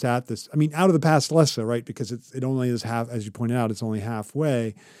just at this. I mean, Out of the Past less so, right? Because it only is half, as you pointed out, it's only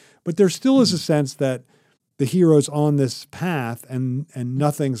halfway. But there still is a sense that the hero's on this path, and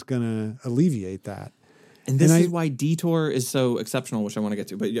nothing's going to alleviate that. And this is why Detour is so exceptional, which I want to get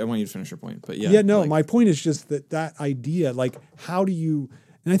to. But I want you to finish your point. But my point is just that idea, like, how do you?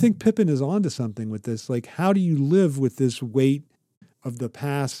 And I think Pippin is onto something with this. Like, how do you live with this weight of the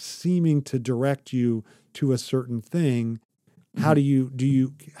past seeming to direct you to a certain thing? How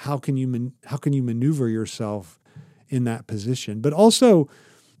can you maneuver yourself in that position? But also,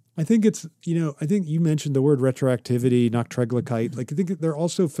 I think I think you mentioned the word retroactivity, Nachträglichkeit. Like, I think there are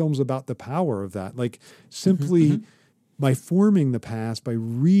also films about the power of that. Like, simply by forming the past, by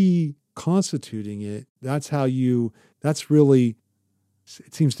reconstituting it, that's really,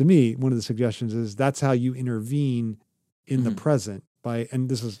 it seems to me, one of the suggestions is that's how you intervene in the present.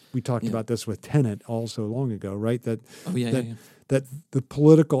 and we talked about this with Tenet also long ago, right? That yeah. that the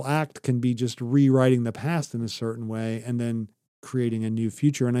political act can be just rewriting the past in a certain way and then creating a new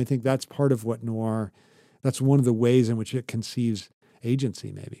future. And I think that's part of what noir, that's one of the ways in which it conceives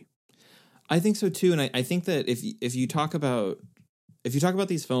agency, maybe. I think so too. And I think that if you talk about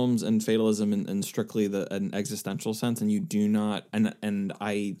these films and fatalism in strictly an existential sense, and you do not, and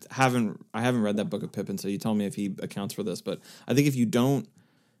I haven't read that book of Pippin, so you tell me if he accounts for this, but I think if you don't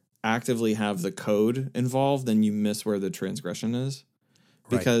actively have the code involved, then you miss where the transgression is.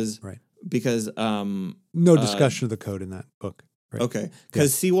 Because no discussion of the code in that book. Right? Okay,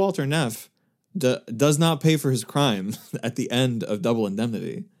 because C. Walter Neff does not pay for his crime at the end of Double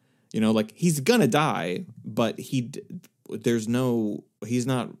Indemnity. Like he's gonna die, but he's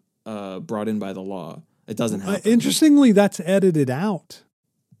not brought in by the law. It doesn't happen. Interestingly, that's edited out.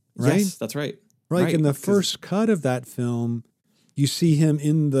 Right? Yes, that's right. Right. In the first cut of that film, you see him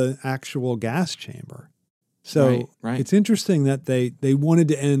in the actual gas chamber. So it's interesting that they wanted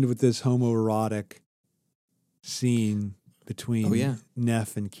to end with this homoerotic scene between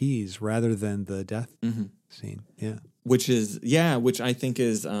Neff and Keyes rather than the death scene. Yeah. Which I think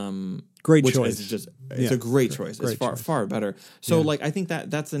is great choice. It's a great choice. It's far better. So I think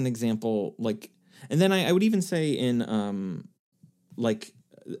that's an example. And then I would even say in Out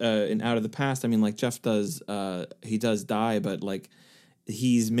of the Past. I mean, Jeff does he does die, but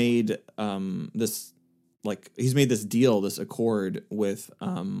he's made this deal, this accord with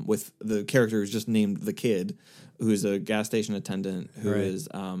the character who's just named the Kid, who's a gas station attendant who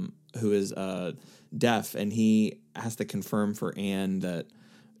is deaf, and he has to confirm for Anne that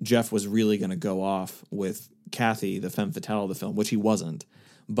Jeff was really going to go off with Kathy, the femme fatale of the film, which he wasn't.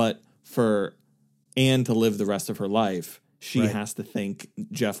 But for Anne to live the rest of her life, she has to think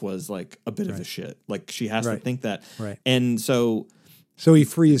Jeff was a bit of a shit. She has to think that. Right. And so he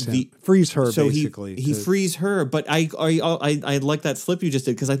frees her, so basically. He frees her, but I like that slip you just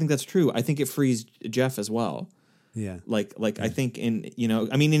did, because I think that's true. I think it frees Jeff as well. Yeah. I think and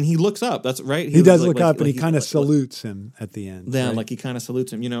he looks up. That's right. He does look up, and he kind of salutes him at the end. Yeah, he kind of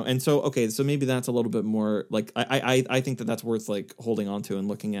salutes him, And so, okay, so maybe that's a little bit more I think that's worth holding on to and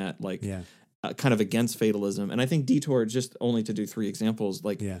looking at kind of against fatalism. And I think Detour, just only to do 3 examples,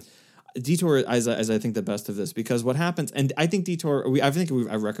 Detour is I think the best of this, because what happens, and I think Detour,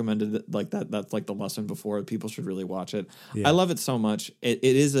 I've recommended it that's the lesson before. People should really watch it. Yeah. I love it so much. It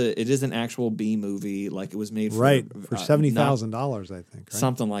is an actual B movie. It was made for $70,000, I think, right?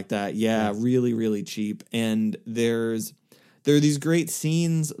 Something like that. Yeah, really, really cheap. And there are these great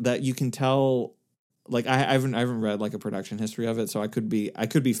scenes that you can tell. I haven't read a production history of it, so I could be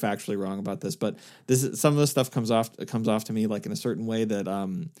factually wrong about this, but some of the stuff comes off to me in a certain way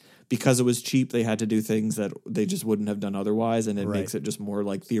that because it was cheap, they had to do things that they just wouldn't have done otherwise, and it makes it just more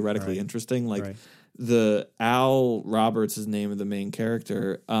theoretically interesting. The Al Roberts is the name of the main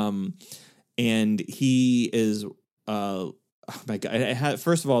character, and he is oh my God.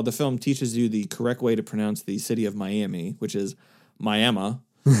 First of all, the film teaches you the correct way to pronounce the city of Miami, which is Miami,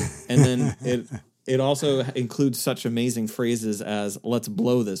 and then it also includes such amazing phrases as "let's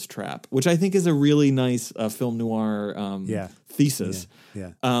blow this trap," which I think is a really nice film noir thesis.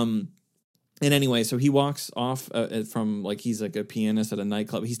 Yeah. And anyway, so he walks off from he's a pianist at a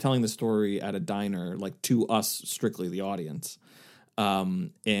nightclub. He's telling the story at a diner, to us strictly, the audience.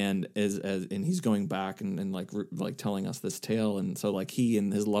 And he's going back and telling us this tale. And so he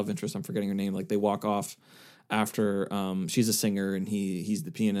and his love interest, I'm forgetting her name, they walk off after she's a singer and he's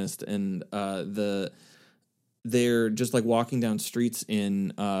the pianist, and they're just walking down streets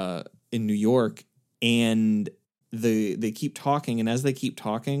in New York, and they keep talking, and as they keep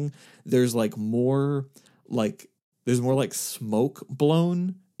talking, there's more smoke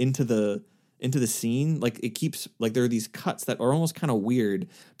blown into the scene. It keeps there are these cuts that are almost kind of weird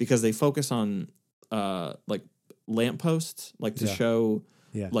because they focus on lampposts to show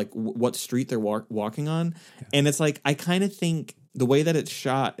what street they're walking on. Yeah. And it's I kind of think the way that it's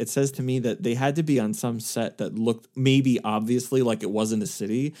shot, it says to me that they had to be on some set that looked maybe obviously it wasn't a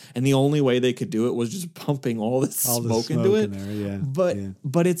city, and the only way they could do it was just pumping all this smoke into it. But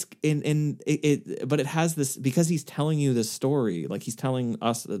it's but it has this, because he's telling you this story, he's telling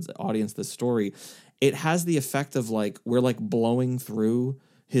us the audience this story, it has the effect of we're blowing through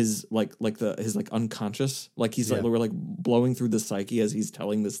his his unconscious, we're blowing through the psyche as he's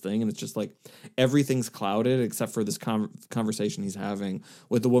telling this thing, and it's just everything's clouded except for this conversation he's having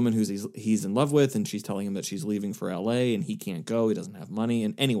with the woman he's in love with, and she's telling him that she's leaving for LA and he can't go, he doesn't have money,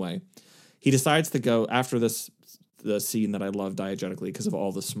 and anyway, he decides to go after the scene that I love diegetically because of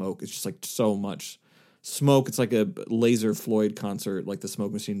all the smoke. It's just so much smoke. It's like a Laser Floyd concert. Like the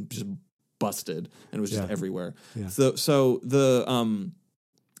smoke machine just busted and it was just everywhere. Yeah. So the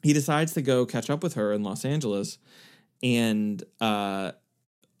he decides to go catch up with her in Los Angeles, and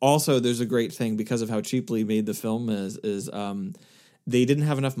also there's a great thing because of how cheaply made the film is they didn't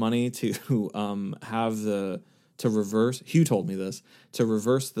have enough money to reverse. Hugh told me this, to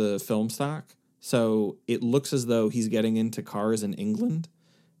reverse the film stock, so it looks as though he's getting into cars in England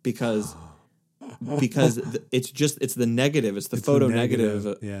because it's the negative, it's the photo negative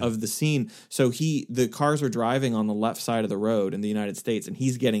of the scene. So the cars are driving on the left side of the road in the United States, and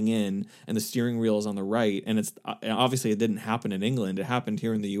he's getting in, and the steering wheel is on the right. And it's obviously it didn't happen in England; it happened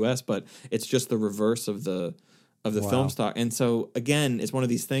here in the U.S. But it's just the reverse of the film stock. And so again, it's one of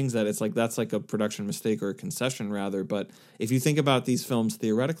these things that it's like that's like a production mistake or a concession rather. But if you think about these films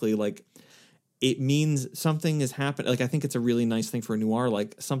theoretically, like, it means something has happened. Like, I think it's a really nice thing for a noir,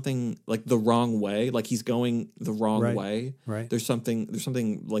 like something like the wrong way, like he's going the wrong way. Right. There's something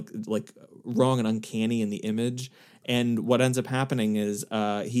like wrong and uncanny in the image. And what ends up happening is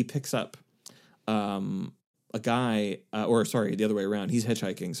he picks up a guy, the other way around. He's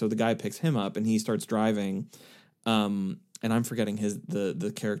hitchhiking. So the guy picks him up and he starts driving. And I'm forgetting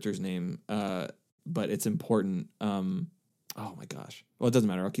the character's name, but it's important. Oh my gosh. Well, it doesn't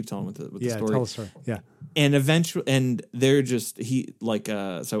matter. I'll keep telling with the story. Yeah, tell us. Yeah. And eventually, and they're just,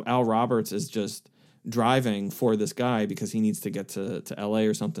 so Al Roberts is just driving for this guy because he needs to get to LA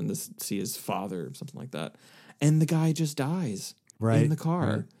or something to see his father or something like that. And the guy just dies in the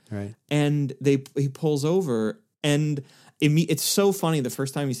car. Right. And he pulls over, and it's so funny. The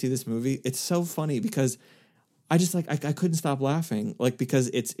first time you see this movie, it's so funny because I just I couldn't stop laughing, like, because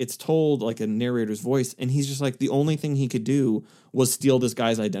it's told like a narrator's voice, and he's just like, the only thing he could do was steal this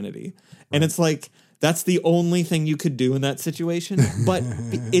guy's identity. And it's like, that's the only thing you could do in that situation. But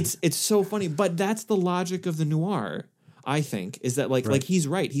it's so funny. But that's the logic of the noir, I think, is that like he's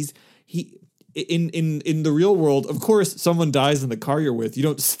right. In the real world, of course, someone dies in the car you're with. You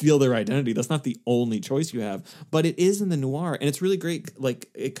don't steal their identity. That's not the only choice you have. But it is in the noir, and it's really great. Like,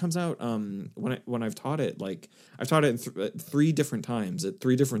 it comes out when I've taught it. Like, I've taught it in 3 different times at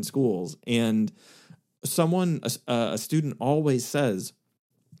 3 different schools, and a student always says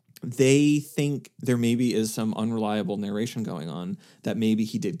they think there maybe is some unreliable narration going on, that maybe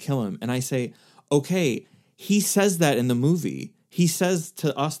he did kill him. And I say, okay, he says that in the movie. He says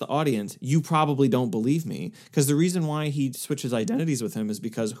to us, the audience, you probably don't believe me. Because the reason why he switches identities with him is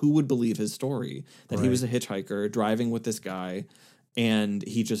because who would believe his story? That he was a hitchhiker driving with this guy and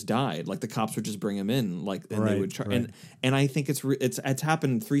he just died. Like, the cops would just bring him in. Like, and they would try. And I think it's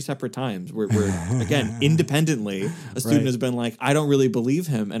happened 3 separate times where again, independently, a student has been like, I don't really believe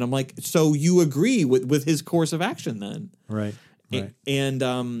him. And I'm like, so you agree with his course of action then? Right.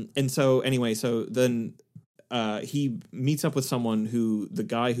 And so anyway, so then he meets up with someone who the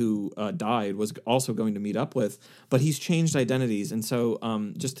guy who died was also going to meet up with, but he's changed identities. And so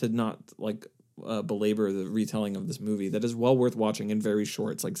just to not belabor the retelling of this movie, that is well worth watching and very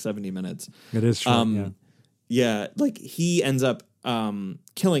short. It's like 70 minutes. It is short, yeah. Like, he ends up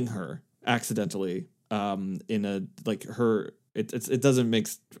killing her accidentally in a, like, her... It doesn't make,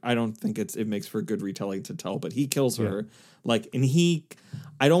 I don't think it makes for good retelling to tell, but he kills her, like, and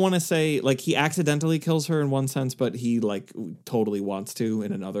I don't want to say, like, he accidentally kills her in one sense, but he, like, totally wants to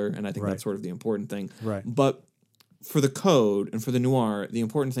in another, and I think that's sort of the important thing. Right. But for the code and for the noir, the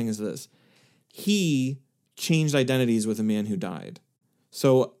important thing is this: he changed identities with a man who died.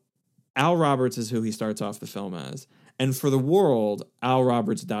 So Al Roberts is who he starts off the film as, and for the world, Al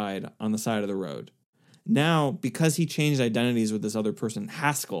Roberts died on the side of the road. Now, because he changed identities with this other person,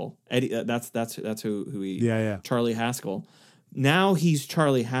 Haskell, Eddie, that's who he, Charlie Haskell. Now he's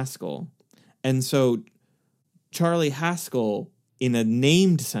Charlie Haskell, and so Charlie Haskell, in a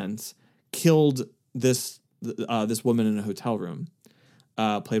named sense, killed this woman in a hotel room,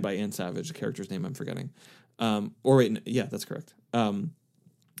 played by Ann Savage. The character's name I'm forgetting. That's correct.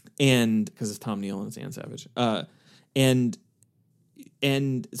 And because it's Tom Neal and it's Ann Savage. And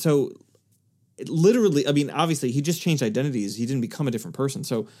so. Literally, I mean, obviously, he just changed identities. He didn't become a different person.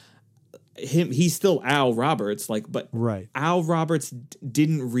 So he's still Al Roberts, but Al Roberts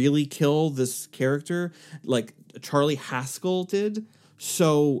didn't really kill this character like Charlie Haskell did.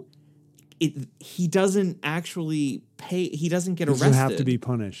 So he doesn't actually pay. He doesn't get arrested. He doesn't have to be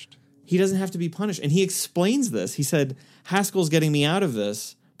punished. He doesn't have to be punished. And he explains this. He said, Haskell's getting me out of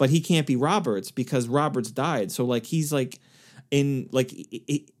this, but he can't be Roberts because Roberts died. So, like, he's like... in like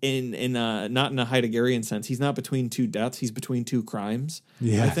in not in a Heideggerian sense, he's not between two deaths, he's between two crimes.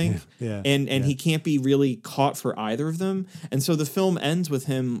 Yeah, I think. And he can't be really caught for either of them. And so the film ends with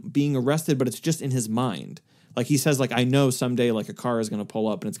him being arrested, but it's just in his mind. Like he says, like, I know someday like a car is going to pull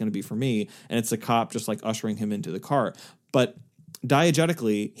up and it's going to be for me, and it's a cop just like ushering him into the car. But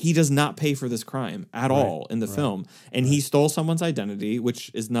diegetically, he does not pay for this crime at all in the film, and he stole someone's identity, which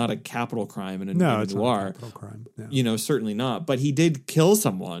is not a capital crime in a noir. It's not a capital crime. Yeah. You know, certainly not. But he did kill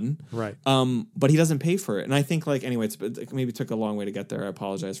someone, right? But he doesn't pay for it. And I think, like, anyway, maybe it took a long way to get there. I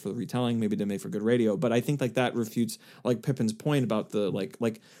apologize for the retelling. Maybe it didn't make for good radio. But I think like that refutes like Pippin's point about the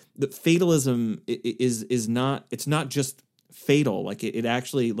like the fatalism is not. It's not just fatal. Like it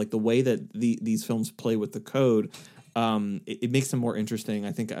actually, like the way that these films play with the code. It makes them more interesting.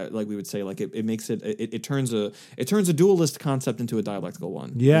 I think, like we would say, like it makes it turns a dualist concept into a dialectical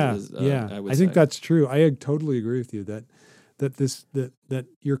one. Yeah, I think say. that's true. I totally agree with you that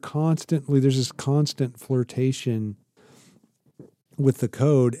you're constantly, there's this constant flirtation with the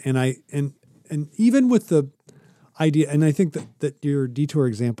code, and even with the idea, and I think that your detour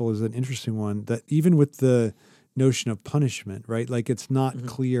example is an interesting one. That even with the notion of punishment, right? Like it's not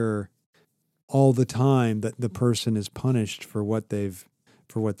clear all the time that the person is punished for what they've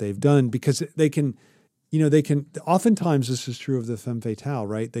done, because they can oftentimes, this is true of the femme fatale,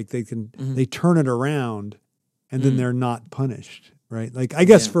 right? They turn it around and then they're not punished, right? Like I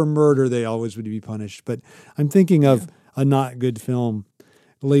guess for murder they always would be punished, but I'm thinking of a not good film,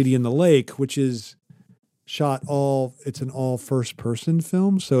 Lady in the Lake, which is it's an all first person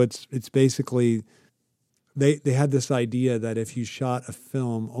film, so it's basically They had this idea that if you shot a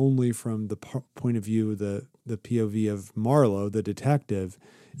film only from the point of view, the POV of Marlowe, the detective,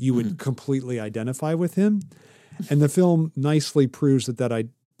 you would completely identify with him. And the film nicely proves that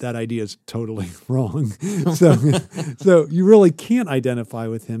idea is totally wrong. So you really can't identify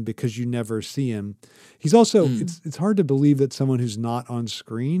with him because you never see him. He's also, it's hard to believe that someone who's not on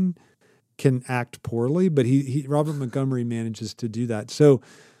screen can act poorly, but Robert Montgomery manages to do that. So,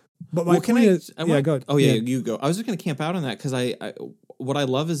 but my point is, go ahead. Oh yeah, you go. I was just going to camp out on that because what I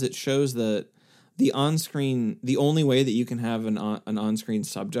love is it shows that the on-screen, the only way that you can have an on-screen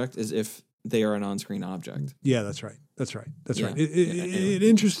subject is if they are an on-screen object. Yeah, that's right. It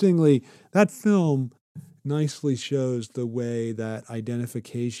interestingly, that film nicely shows the way that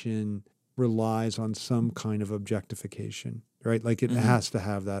identification relies on some kind of objectification, right? Like it has to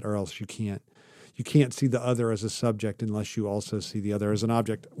have that, or else you can't see the other as a subject unless you also see the other as an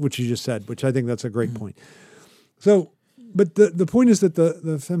object, which you just said, which I think that's a great point. So, but the point is that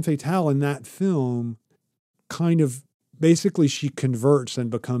the femme fatale in that film kind of basically she converts and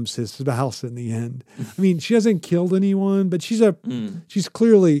becomes his spouse in the end. I mean, she hasn't killed anyone, but she's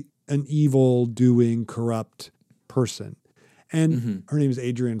clearly an evil, doing, corrupt person. And her name is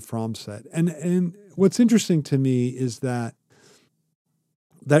Adrienne Fromset. And what's interesting to me is that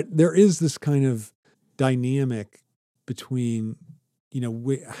there is this kind of dynamic between,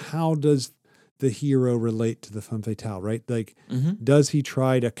 how does the hero relate to the femme fatale, right? Like, does he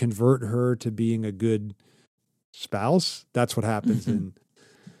try to convert her to being a good spouse? That's what happens in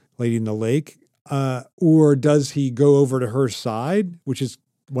Lady in the Lake. Or does he go over to her side, which is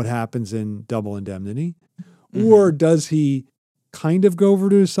what happens in Double Indemnity? Or does he kind of go over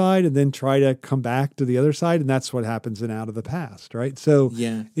to his side and then try to come back to the other side? And that's what happens in Out of the Past, right? So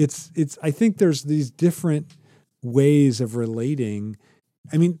it's I think there's these different ways of relating.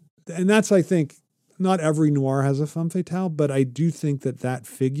 I mean, and that's, I think, not every noir has a femme fatale, but I do think that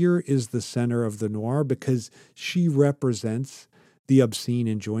figure is the center of the noir because she represents the obscene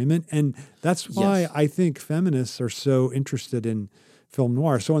enjoyment. And that's why I think feminists are so interested in film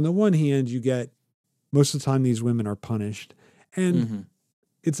noir. So on the one hand, you get most of the time these women are punished. And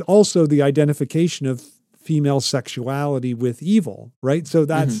it's also the identification of female sexuality with evil, right? So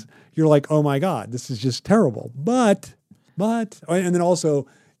that's, you're like, oh my God, this is just terrible. But, and then also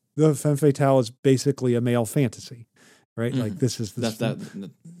the femme fatale is basically a male fantasy, right? Like this is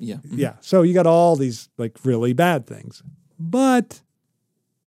yeah. So you got all these like really bad things. But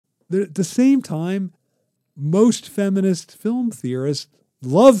at the same time, most feminist film theorists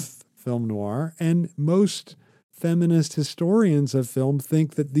love film noir, and most feminist historians of film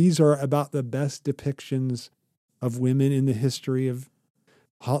think that these are about the best depictions of women in the history of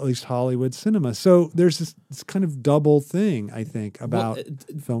at least Hollywood cinema. So there's this kind of double thing, I think, about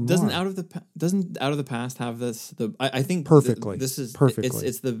film noir. Doesn't Out of the Past have this? I think perfectly. This is perfectly.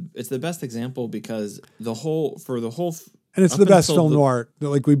 It's the best example because and it's the best film noir.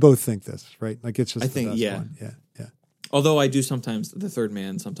 Like we both think this, right? Like it's just the best one. Yeah. Although I do sometimes, The Third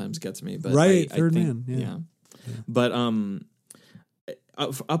Man sometimes gets me, but Third Man. Yeah. But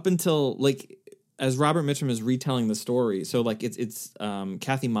up until like as Robert Mitchum is retelling the story. So like it's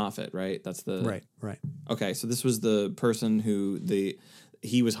Kathy Moffat, right? That's the right. Okay, so this was the person who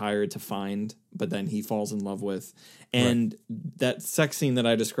he was hired to find, but then he falls in love with, and that sex scene that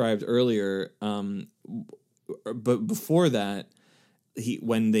I described earlier. But before that,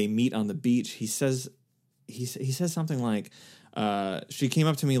 when they meet on the beach, he says something like, "She came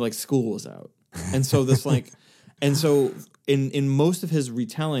up to me like school was out," and so this like, and so in most of his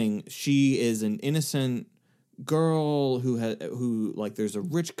retelling, she is an innocent girl who like there's a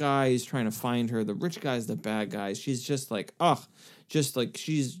rich guy who's trying to find her. The rich guy's the bad guy. She's just like just like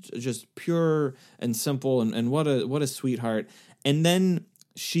she's just pure and simple and what a sweetheart. And then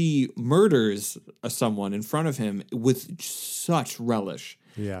she murders someone in front of him with such relish.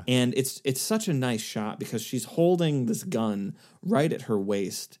 Yeah. And it's such a nice shot because she's holding this gun right at her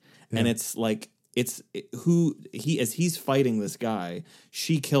waist. Yeah. And it's like as he's fighting this guy,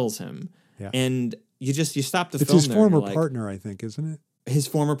 she kills him. Yeah. And you stop the film. It's his former partner, I think, isn't it? His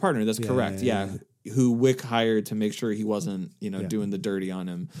former partner, that's correct. Yeah. Who Wick hired to make sure he wasn't, doing the dirty on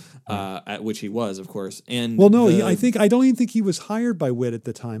him, at which he was, of course. And well, no, I don't even think he was hired by Witt at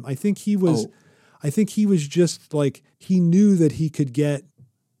the time. I think he was. I think he was just like he knew that he could get.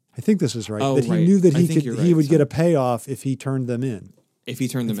 I think this is right. That he knew that he would get a payoff if he turned them in. If he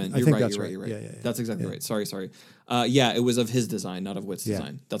turned them in, you're right. Yeah. That's exactly right. Sorry. It was of his design, not of Witt's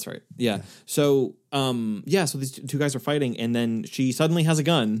design. That's right. Yeah. So, so these two guys are fighting, and then she suddenly has a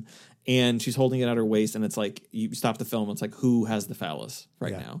gun, and she's holding it at her waist, and it's like you stop the film. It's like who has the phallus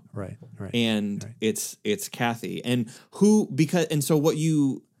now? Right. And it's Kathy, and so what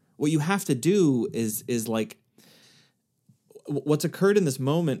you have to do is like what's occurred in this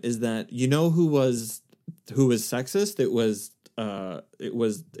moment is that who was sexist.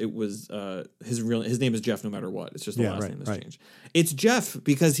 His name is Jeff no matter what. It's just the last name has changed. It's Jeff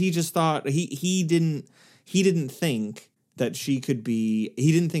because he just thought he didn't think that she could be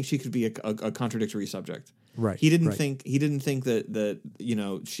a contradictory subject. Right. He didn't think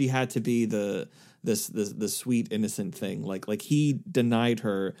that she had to be the sweet innocent thing. Like he denied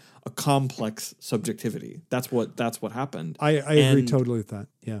her a complex subjectivity. That's what happened. I agree totally with that.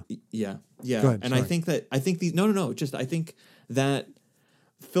 Yeah. Yeah. Go ahead, and sorry. I think that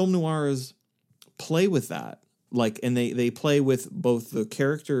film noirs play with that. Like, and they play with both the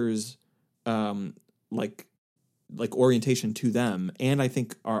characters, like orientation to them, and I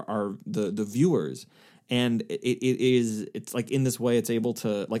think are the viewers. And it's like in this way it's able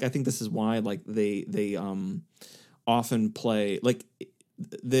to, like, I think this is why like they often play like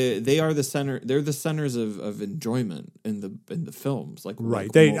they are the center. They're the centers of enjoyment in the films. Like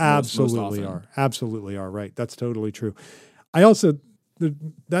they absolutely are. Absolutely are. Right. That's totally true. I also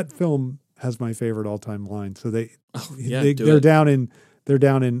that film has my favorite all time line. So they're down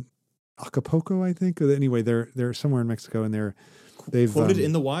in Acapulco, I think. Anyway, they're somewhere in Mexico, and they've quoted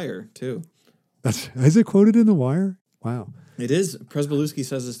in The Wire too. Is it quoted in The Wire? Wow. It is. Przybylewski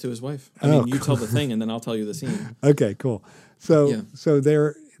says this to his wife. I mean, you tell the thing, and then I'll tell you the scene. Okay, cool. So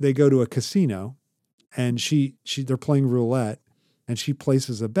they go to a casino, and they're playing roulette, and she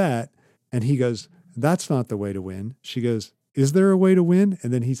places a bet, and he goes, "That's not the way to win." She goes, "Is there a way to win?"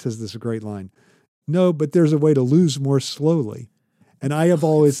 And then he says this great line, "No, but there's a way to lose more slowly." And I have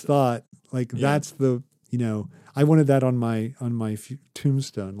always thought, like, that's the, I wanted that on my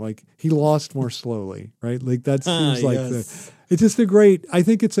tombstone. Like, he lost more slowly, right? Like, that seems like it's just a great, I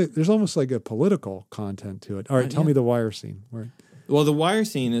think there's almost like a political content to it. All right, tell me the Wire scene. Well, the Wire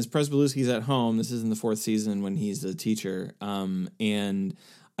scene is Przybylewski's at home. This is in the 4th season when he's a teacher. And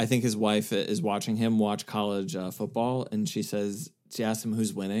I think his wife is watching him watch college football. And she asks him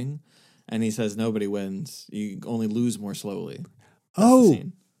who's winning. And he says, nobody wins. You only lose more slowly. That's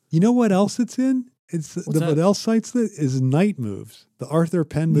you know what else it's in? What else cites that is Night Moves, the Arthur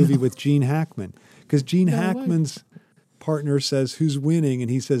Penn movie with Gene Hackman. Because Gene Hackman's partner says, who's winning? And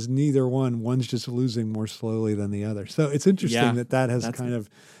he says, neither one. One's just losing more slowly than the other. So it's interesting that has kind of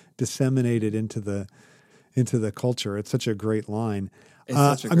disseminated into the culture. It's such a great line.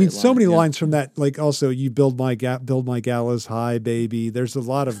 So many lines from that. Like also, you build my gallows high, baby. There's a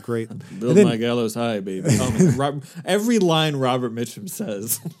lot of great my gallows high, baby. Every line Robert Mitchum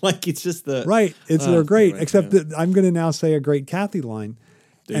says, like it's just the right. They're great. Except that I'm going to now say a great Kathy line,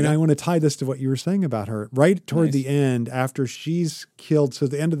 and I want to tie this to what you were saying about her. Right toward the end, after she's killed, so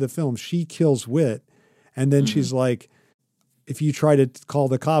at the end of the film, she kills Witt, and then she's like, if you try to call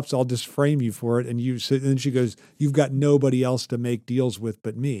the cops, I'll just frame you for it. And then she goes, you've got nobody else to make deals with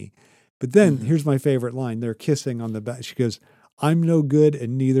but me. But then here's my favorite line. They're kissing on the back. She goes, I'm no good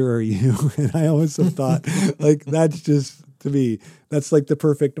and neither are you. And I always have thought, like, that's just to me. That's like the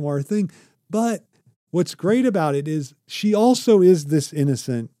perfect noir thing. But what's great about it is she also is this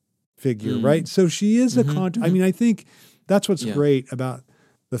innocent figure, right? So she is I mean, I think that's what's great about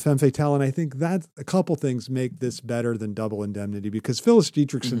the femme fatale. And I think that a couple things make this better than Double Indemnity, because Phyllis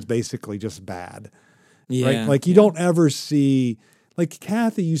Dietrichson's basically just bad, right? Like you don't ever see, like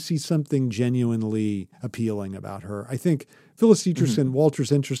Kathy, you see something genuinely appealing about her. I think Phyllis Dietrichson,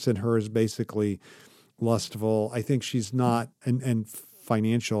 Walter's interest in her is basically lustful. I think she's not, and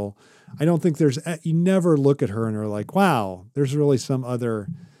financial. I don't think you never look at her and are like, wow, there's really some other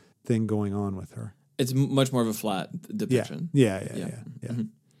thing going on with her. It's much more of a flat depiction. Yeah.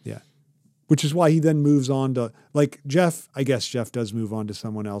 Which is why he then moves on to, like, Jeff. I guess Jeff does move on to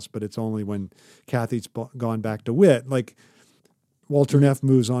someone else, but it's only when Kathy's gone back to Wit. Like, Walter Neff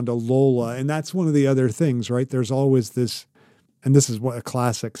moves on to Lola. And that's one of the other things, right? There's always this, and this is what a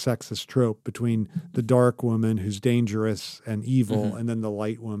classic sexist trope, between the dark woman who's dangerous and evil, and then the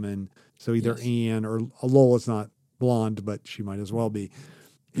light woman. So either Anne or Lola's not blonde, but she might as well be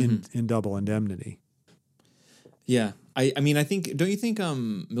in Double Indemnity. Yeah. I mean, I think, don't you think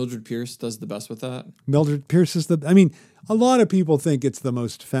Mildred Pierce does the best with that? Mildred Pierce is I mean, a lot of people think it's the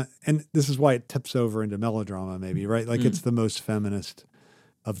most, and this is why it tips over into melodrama maybe, right? Like it's the most feminist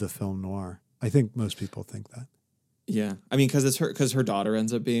of the film noir. I think most people think that. Yeah. I mean, because her daughter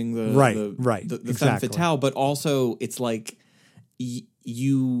ends up being the exactly. femme fatale, but also it's like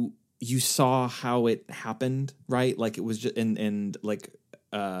you saw how it happened, right? Like it was just, and like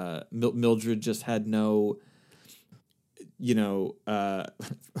Mildred just had no,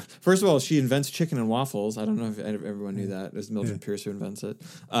 first of all, she invents chicken and waffles. I don't know if everyone knew that. It's Mildred Pierce who invents it.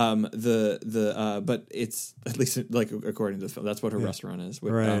 But it's, at least like according to the film, that's what her restaurant is.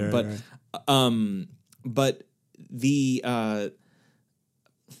 But the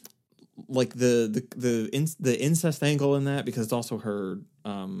like the incest angle in that, because it's also her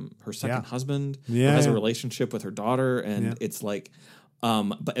second husband who has a relationship with her daughter, and it's like.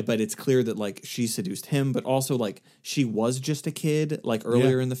 But it's clear that like she seduced him, but also like she was just a kid like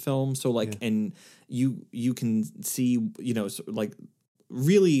earlier in the film. So like, and you can see, like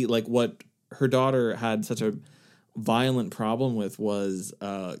really like what her daughter had such a violent problem with was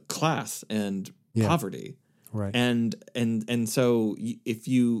class and poverty. Right. And so if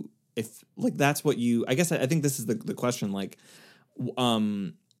like, that's what I guess I think this is the question, like,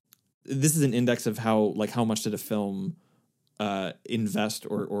 this is an index of how much did a film invest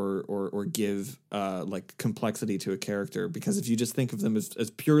or give like complexity to a character, because if you just think of them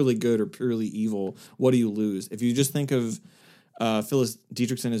as purely good or purely evil, what do you lose? If you just think of Phyllis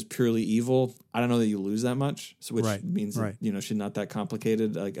Dietrichson as purely evil, I don't know that you lose that much, which means that, she's not that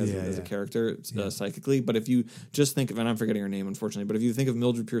complicated like as a character psychically. But if you just think of, and I'm forgetting her name unfortunately, but if you think of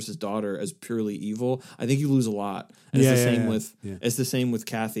Mildred Pierce's daughter as purely evil, I think you lose a lot. And it's the same with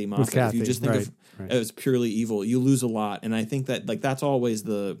Kathy Moffat. If you just think of as purely evil, you lose a lot. And I think that like that's always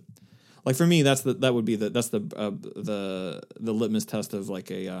the, like for me, that's the litmus test of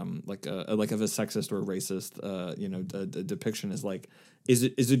like a sexist or racist a depiction is like, is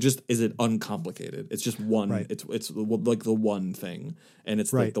it uncomplicated? It's just one. It's like the one thing, and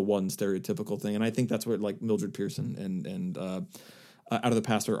it's like the one stereotypical thing. And I think that's where like Mildred Pierce and Out of the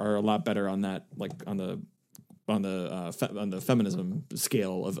Past are a lot better on that, like on the feminism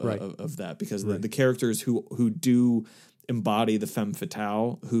scale of that, because the characters who do embody the femme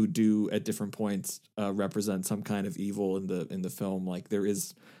fatale, who do at different points represent some kind of evil in the film, like there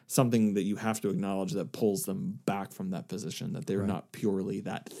is something that you have to acknowledge that pulls them back from that position, that they're not purely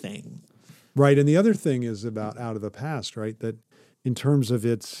that thing. Right. And the other thing is about Out of the Past, right, that in terms of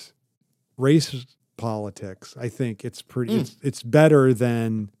its race politics, I think it's pretty it's better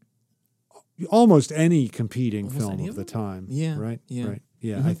than almost any competing film of the time. Right.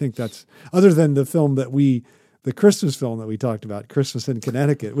 I think that's, other than the film the Christmas film that we talked about, Christmas in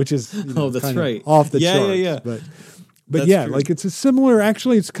Connecticut, which is that's right, off the charts. But yeah, true. Like it's a similar.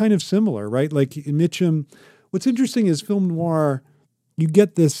 Actually, it's kind of similar, right? Like in Mitchum, what's interesting is film noir. You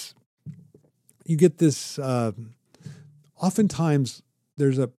get this. Oftentimes,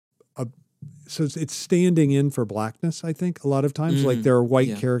 there's so it's standing in for blackness. I think a lot of times, like there are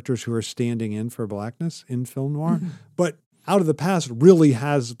white characters who are standing in for blackness in film noir, but Out of the Past really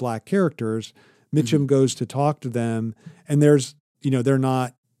has black characters. Mitchum goes to talk to them, and there's, they're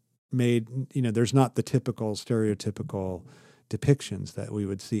not made, there's not the typical stereotypical depictions that we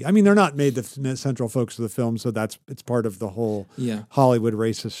would see. I mean, they're not made the central focus of the film, so it's part of the whole Hollywood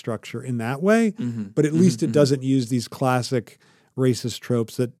racist structure in that way. But at least it doesn't use these classic racist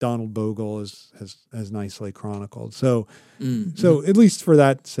tropes that Donald Bogle has nicely chronicled. So at least for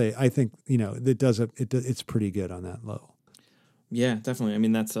that, I think it's pretty good on that level. Yeah, definitely. I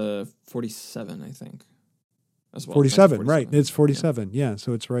mean, that's 47, I think, as well. 47, right? It's 47. Yeah,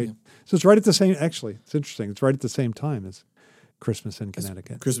 so it's right. Yeah. So it's right at the same. Actually, it's interesting. It's right at the same time as Christmas in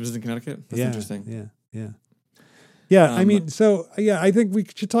Connecticut. Christmas in Connecticut? That's interesting. Yeah. I mean, so yeah, I think we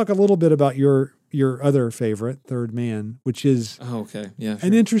should talk a little bit about your other favorite, Third Man, which is okay. Yeah.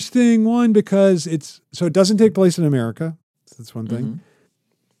 an interesting one because it doesn't take place in America. So that's one thing. Mhm.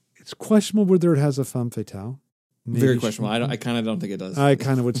 It's questionable whether it has a femme fatale. Very questionable. I kind of don't think it does. I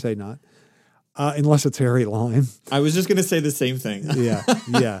kind of would say not, unless it's Harry Lime. I was just going to say the same thing. Yeah.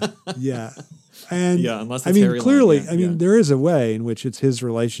 And yeah, unless it's I mean, Harry clearly, Lime, I mean, there is a way in which it's his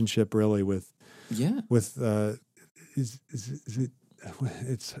relationship really with is it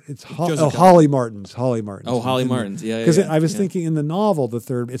it's Holly Martins. Holly Martins. Yeah. Because I was thinking in the novel,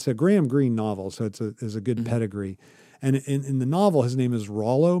 it's a Graham Greene novel, so it's a good pedigree. And in the novel, his name is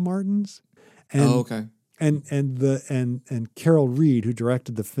Rollo Martins. And, okay. And Carol Reed, who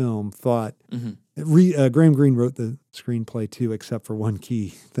directed the film, thought Graham Greene wrote the screenplay too, except for one key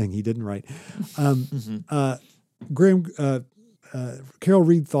thing he didn't write. Carol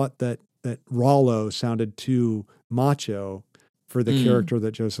Reed thought that Rollo sounded too macho for the character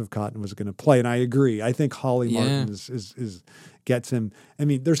that Joseph Cotten was going to play, and I agree. I think Holly Martins is gets him. I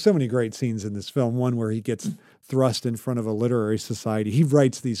mean, there's so many great scenes in this film. One where he gets thrust in front of a literary society. He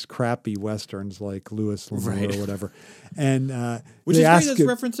writes these crappy westerns like Louis L'Amour or whatever, and which is great. That's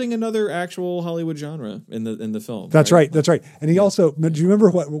referencing another actual Hollywood genre in the film. That's right. That's right. And he also. Do you remember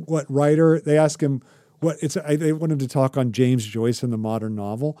what writer they ask him? They want him to talk on James Joyce in the modern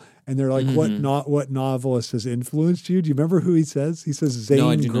novel, and they're like, "What novelist has influenced you?" Do you remember who he says? He says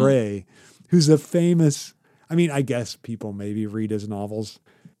Zane Grey, who's a famous. I mean, I guess people maybe read his novels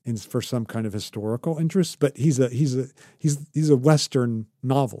for some kind of historical interest, but he's a Western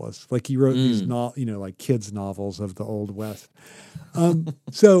novelist. Like he wrote these like kids novels of the Old West.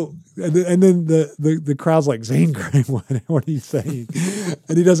 So and then the crowd's like, Zane Grey, what are you saying?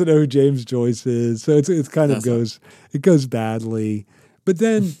 And he doesn't know who James Joyce is. So it's kind of goes badly. But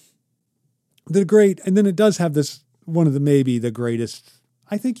then it does have this one of maybe the greatest.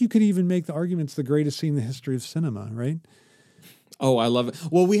 I think you could even make the argument it's the greatest scene in the history of cinema, right? Oh, I love it.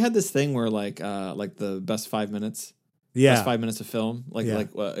 Well, we had this thing where like the best 5 minutes. Yeah. Best 5 minutes of film.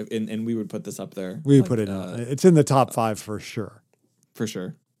 And we would put this up there. We would put it in. It's in the top 5 for sure. For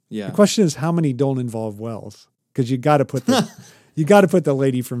sure. Yeah. The question is how many don't involve Wells? Because you got to put the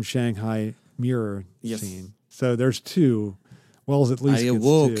lady from Shanghai Mirror scene. So there's 2. Wells at least. I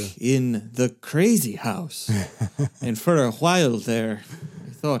awoke in the crazy house, and for a while there,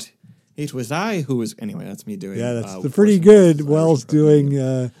 I thought it was I who was. Anyway, that's me doing. Yeah, that's pretty good. Wells doing.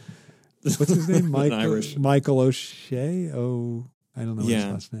 What's his name? Michael O'Shea. Oh, I don't know what his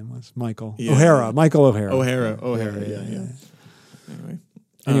last name was. Michael O'Hara. Michael O'Hara. O'Hara. Yeah.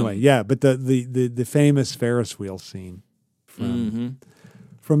 Anyway, but the famous Ferris wheel scene from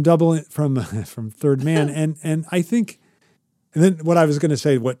Third Man, and I think, and then what I was going to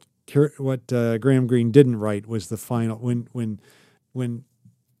say, what Graham Greene didn't write was the final when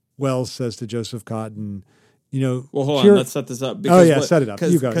Wells says to Joseph Cotten, well, hold on, let's set this up. Because set it up.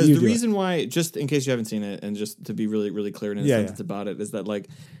 Because the reason why, just in case you haven't seen it, and just to be really, really clear in a sentence about it, is that like,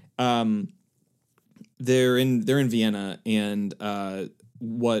 they're in Vienna, and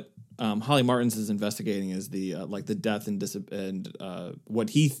what Holly Martins is investigating is the death and what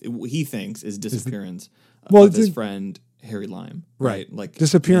he thinks is disappearance of his friend Harry Lime. Right, like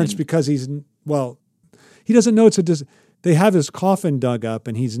disappearance because he doesn't know they have his coffin dug up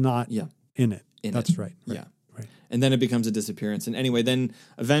and he's not in it. That's right. Yeah. Right. And then it becomes a disappearance. And anyway, then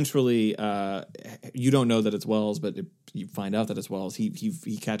eventually you don't know that it's Wells, but you find out that it's Wells.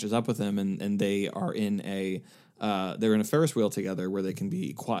 He catches up with him, and they are in a Ferris wheel together where they can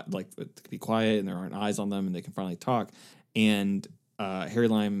be quiet, and there aren't eyes on them, and they can finally talk. And Harry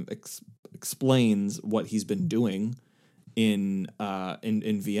Lime explains what he's been doing in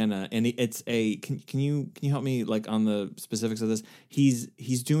Vienna, and it's can you help me like on the specifics of this? He's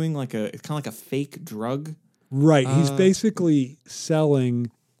doing it's kind of like a fake drug, right? He's basically selling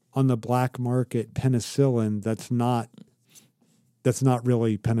on the black market penicillin that's not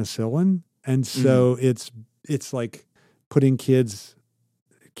really penicillin, and so it's like killing kids,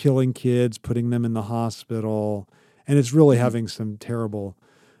 putting them in the hospital, and it's really having some terrible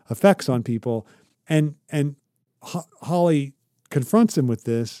effects on people, and Holly confronts him with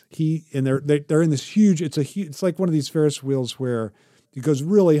this. They're in this huge. It's like one of these Ferris wheels where it goes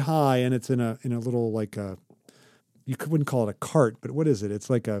really high, and it's in a little like you wouldn't call it a cart, but what is it? It's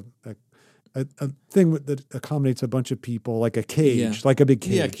like a thing that accommodates a bunch of people, like a cage, like a big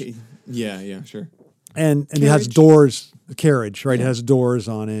cage. Yeah, sure. and it has doors, carriage, right? It has doors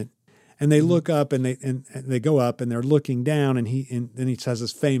on it. And they look up and they go up and they're looking down and then he has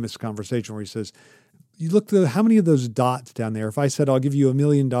this famous conversation where he says, you look how many of those dots down there? If I said I'll give you $1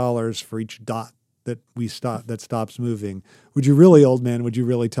 million for each dot that stops moving, would you really, old man, would you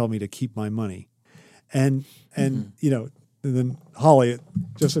really tell me to keep my money? And you know, and then Holly,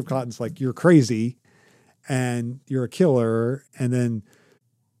 Joseph Cotton's like, you're crazy and you're a killer. And then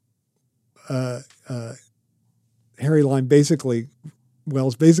Harry Lime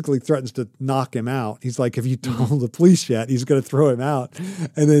Wells basically threatens to knock him out. He's like, have you told the police yet? He's going to throw him out.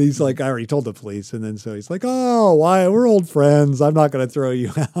 And then he's like, I already told the police. And then so he's like, oh, why? We're old friends. I'm not going to throw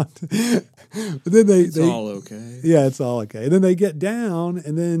you out. But then it's all okay. Yeah, it's all okay. And then they get down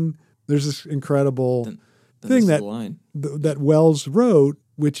and then there's this incredible thing that Wells wrote,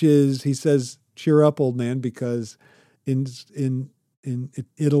 which is, he says, cheer up, old man, because in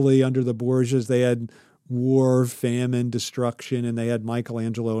Italy under the Borgias, they had war, famine, destruction, and they had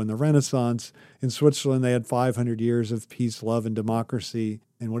Michelangelo in the Renaissance. In Switzerland, they had 500 years of peace, love, and democracy.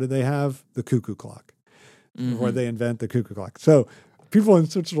 And what did they have? The cuckoo clock. Before they invent the cuckoo clock. So people in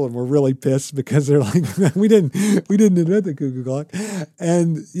Switzerland were really pissed because they're like, we didn't invent the cuckoo clock.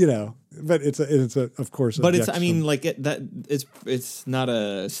 And, you know, but it's of course. But it's, I mean, like it's not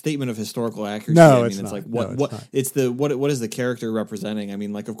a statement of historical accuracy. No, I mean, it's not. like what is the character representing? I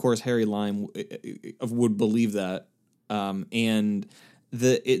mean, like, of course, Harry Lime would believe that, and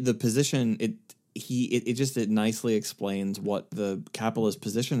the position it nicely explains what the capitalist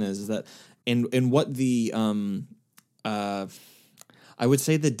position is that, and what the I would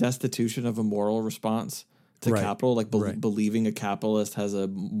say the destitution of a moral response to capital, like believing a capitalist has a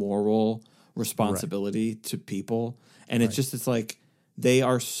moral responsibility to people. And it's like, they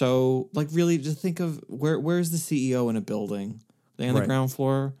are so, like, really just think of where's the CEO in a building? Are they on the ground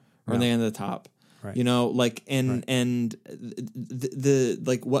floor or are they on the top? Right. You know, like, and the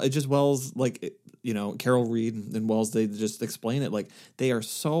like, what just Wells, like, you know, Carol Reed and Wells, they just explain it. Like, they are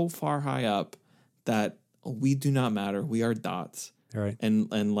so far high up that we do not matter. We are dots. Right.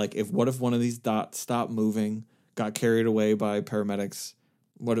 And like, what if one of these dots stopped moving, got carried away by paramedics?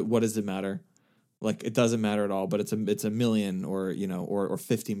 What does it matter? Like, it doesn't matter at all. But it's a million, or, you know, or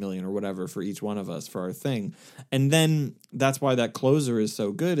 50 million or whatever for each one of us for our thing. And then that's why that closer is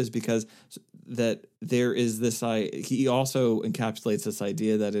so good, is because that there is this. He also encapsulates this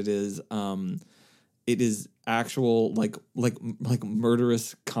idea that it is actual like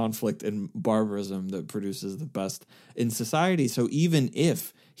murderous conflict and barbarism that produces the best in society. So even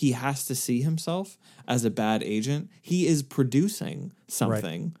if he has to see himself as a bad agent, he is producing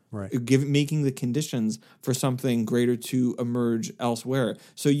something, making the conditions for something greater to emerge elsewhere.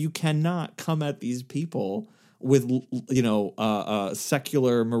 So you cannot come at these people with, you know,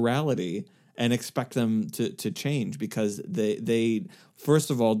 secular morality and expect them to change, because they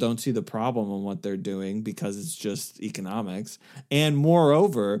first of all don't see the problem in what they're doing because it's just economics, and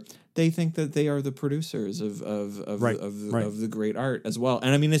moreover, they think that they are the producers of the great art as well.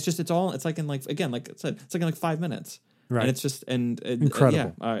 And I mean, it's like in, like, again, like I said, it's like in like 5 minutes. Right. And it's just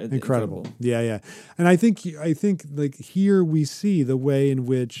incredible. Incredible. Yeah. And I think like here we see the way in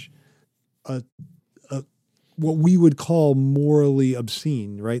which what we would call morally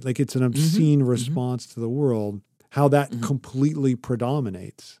obscene, right? Like, it's an obscene response to the world, how that completely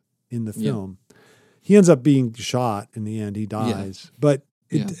predominates in the film. He ends up being shot in the end. He dies. But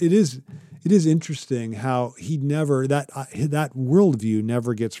it is interesting how he never, that worldview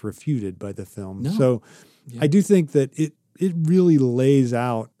never gets refuted by the film. No. So I do think that it really lays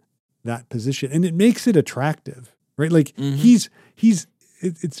out that position, and it makes it attractive, right? Like,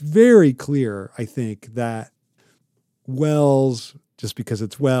 it's very clear, I think, that Wells, just because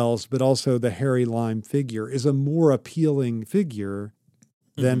it's Wells, but also the Harry Lime figure, is a more appealing figure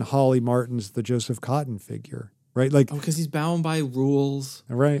than Holly Martin's the Joseph Cotton figure, right? Like, because he's bound by rules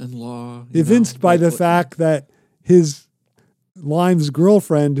and law. Evinced by the fact that his Lime's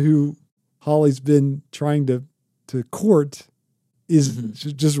girlfriend, who Holly's been trying to court, is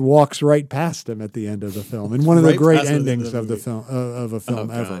just walks right past him at the end of the film, and one of the great endings of the film of a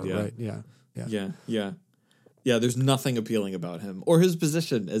film ever. Right? Yeah. Yeah, there's nothing appealing about him or his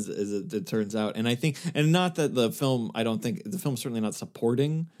position, as it turns out. And I think, and not that the film, I don't think the film's certainly not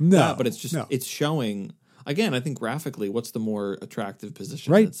supporting that, but it's just it's showing. Again, I think graphically, what's the more attractive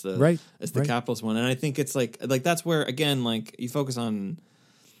position? It's the capitalist one, and I think it's like that's where, again, like, you focus on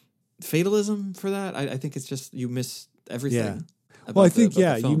fatalism for that. I think it's just, you miss everything. Yeah. Well, I think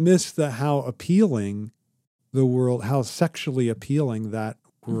you miss how appealing the world, how sexually appealing that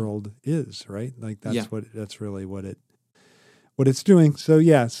world is, right? Like, that's really what it's doing. So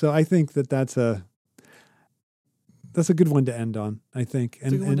so I think that's that's a good one to end on, I think.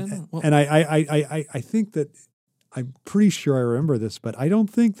 It's a good one to end on. Well- And I think that I'm pretty sure I remember this, but I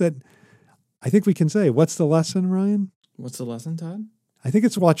think we can say, what's the lesson, Ryan? What's the lesson, Todd? I think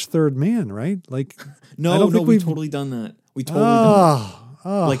it's watch Third Man, right? Like, I No, don't think we've totally done that. We totally done that.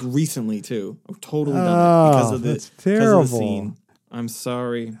 Like recently too. We've totally done that because of that's because of terrible. the scene. I'm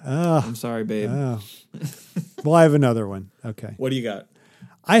sorry. I'm sorry, babe. Well, I have another one. Okay. What do you got?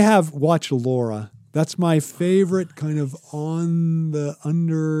 I have watched Laura. That's my favorite kind of on the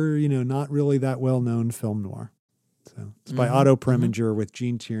under, not really that well-known film noir. So it's by Otto Preminger with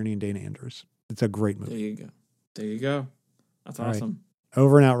Gene Tierney and Dana Andrews. It's a great movie. There you go. That's awesome.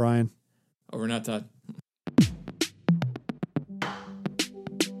 Over and out, Ryan. Over and out, Todd.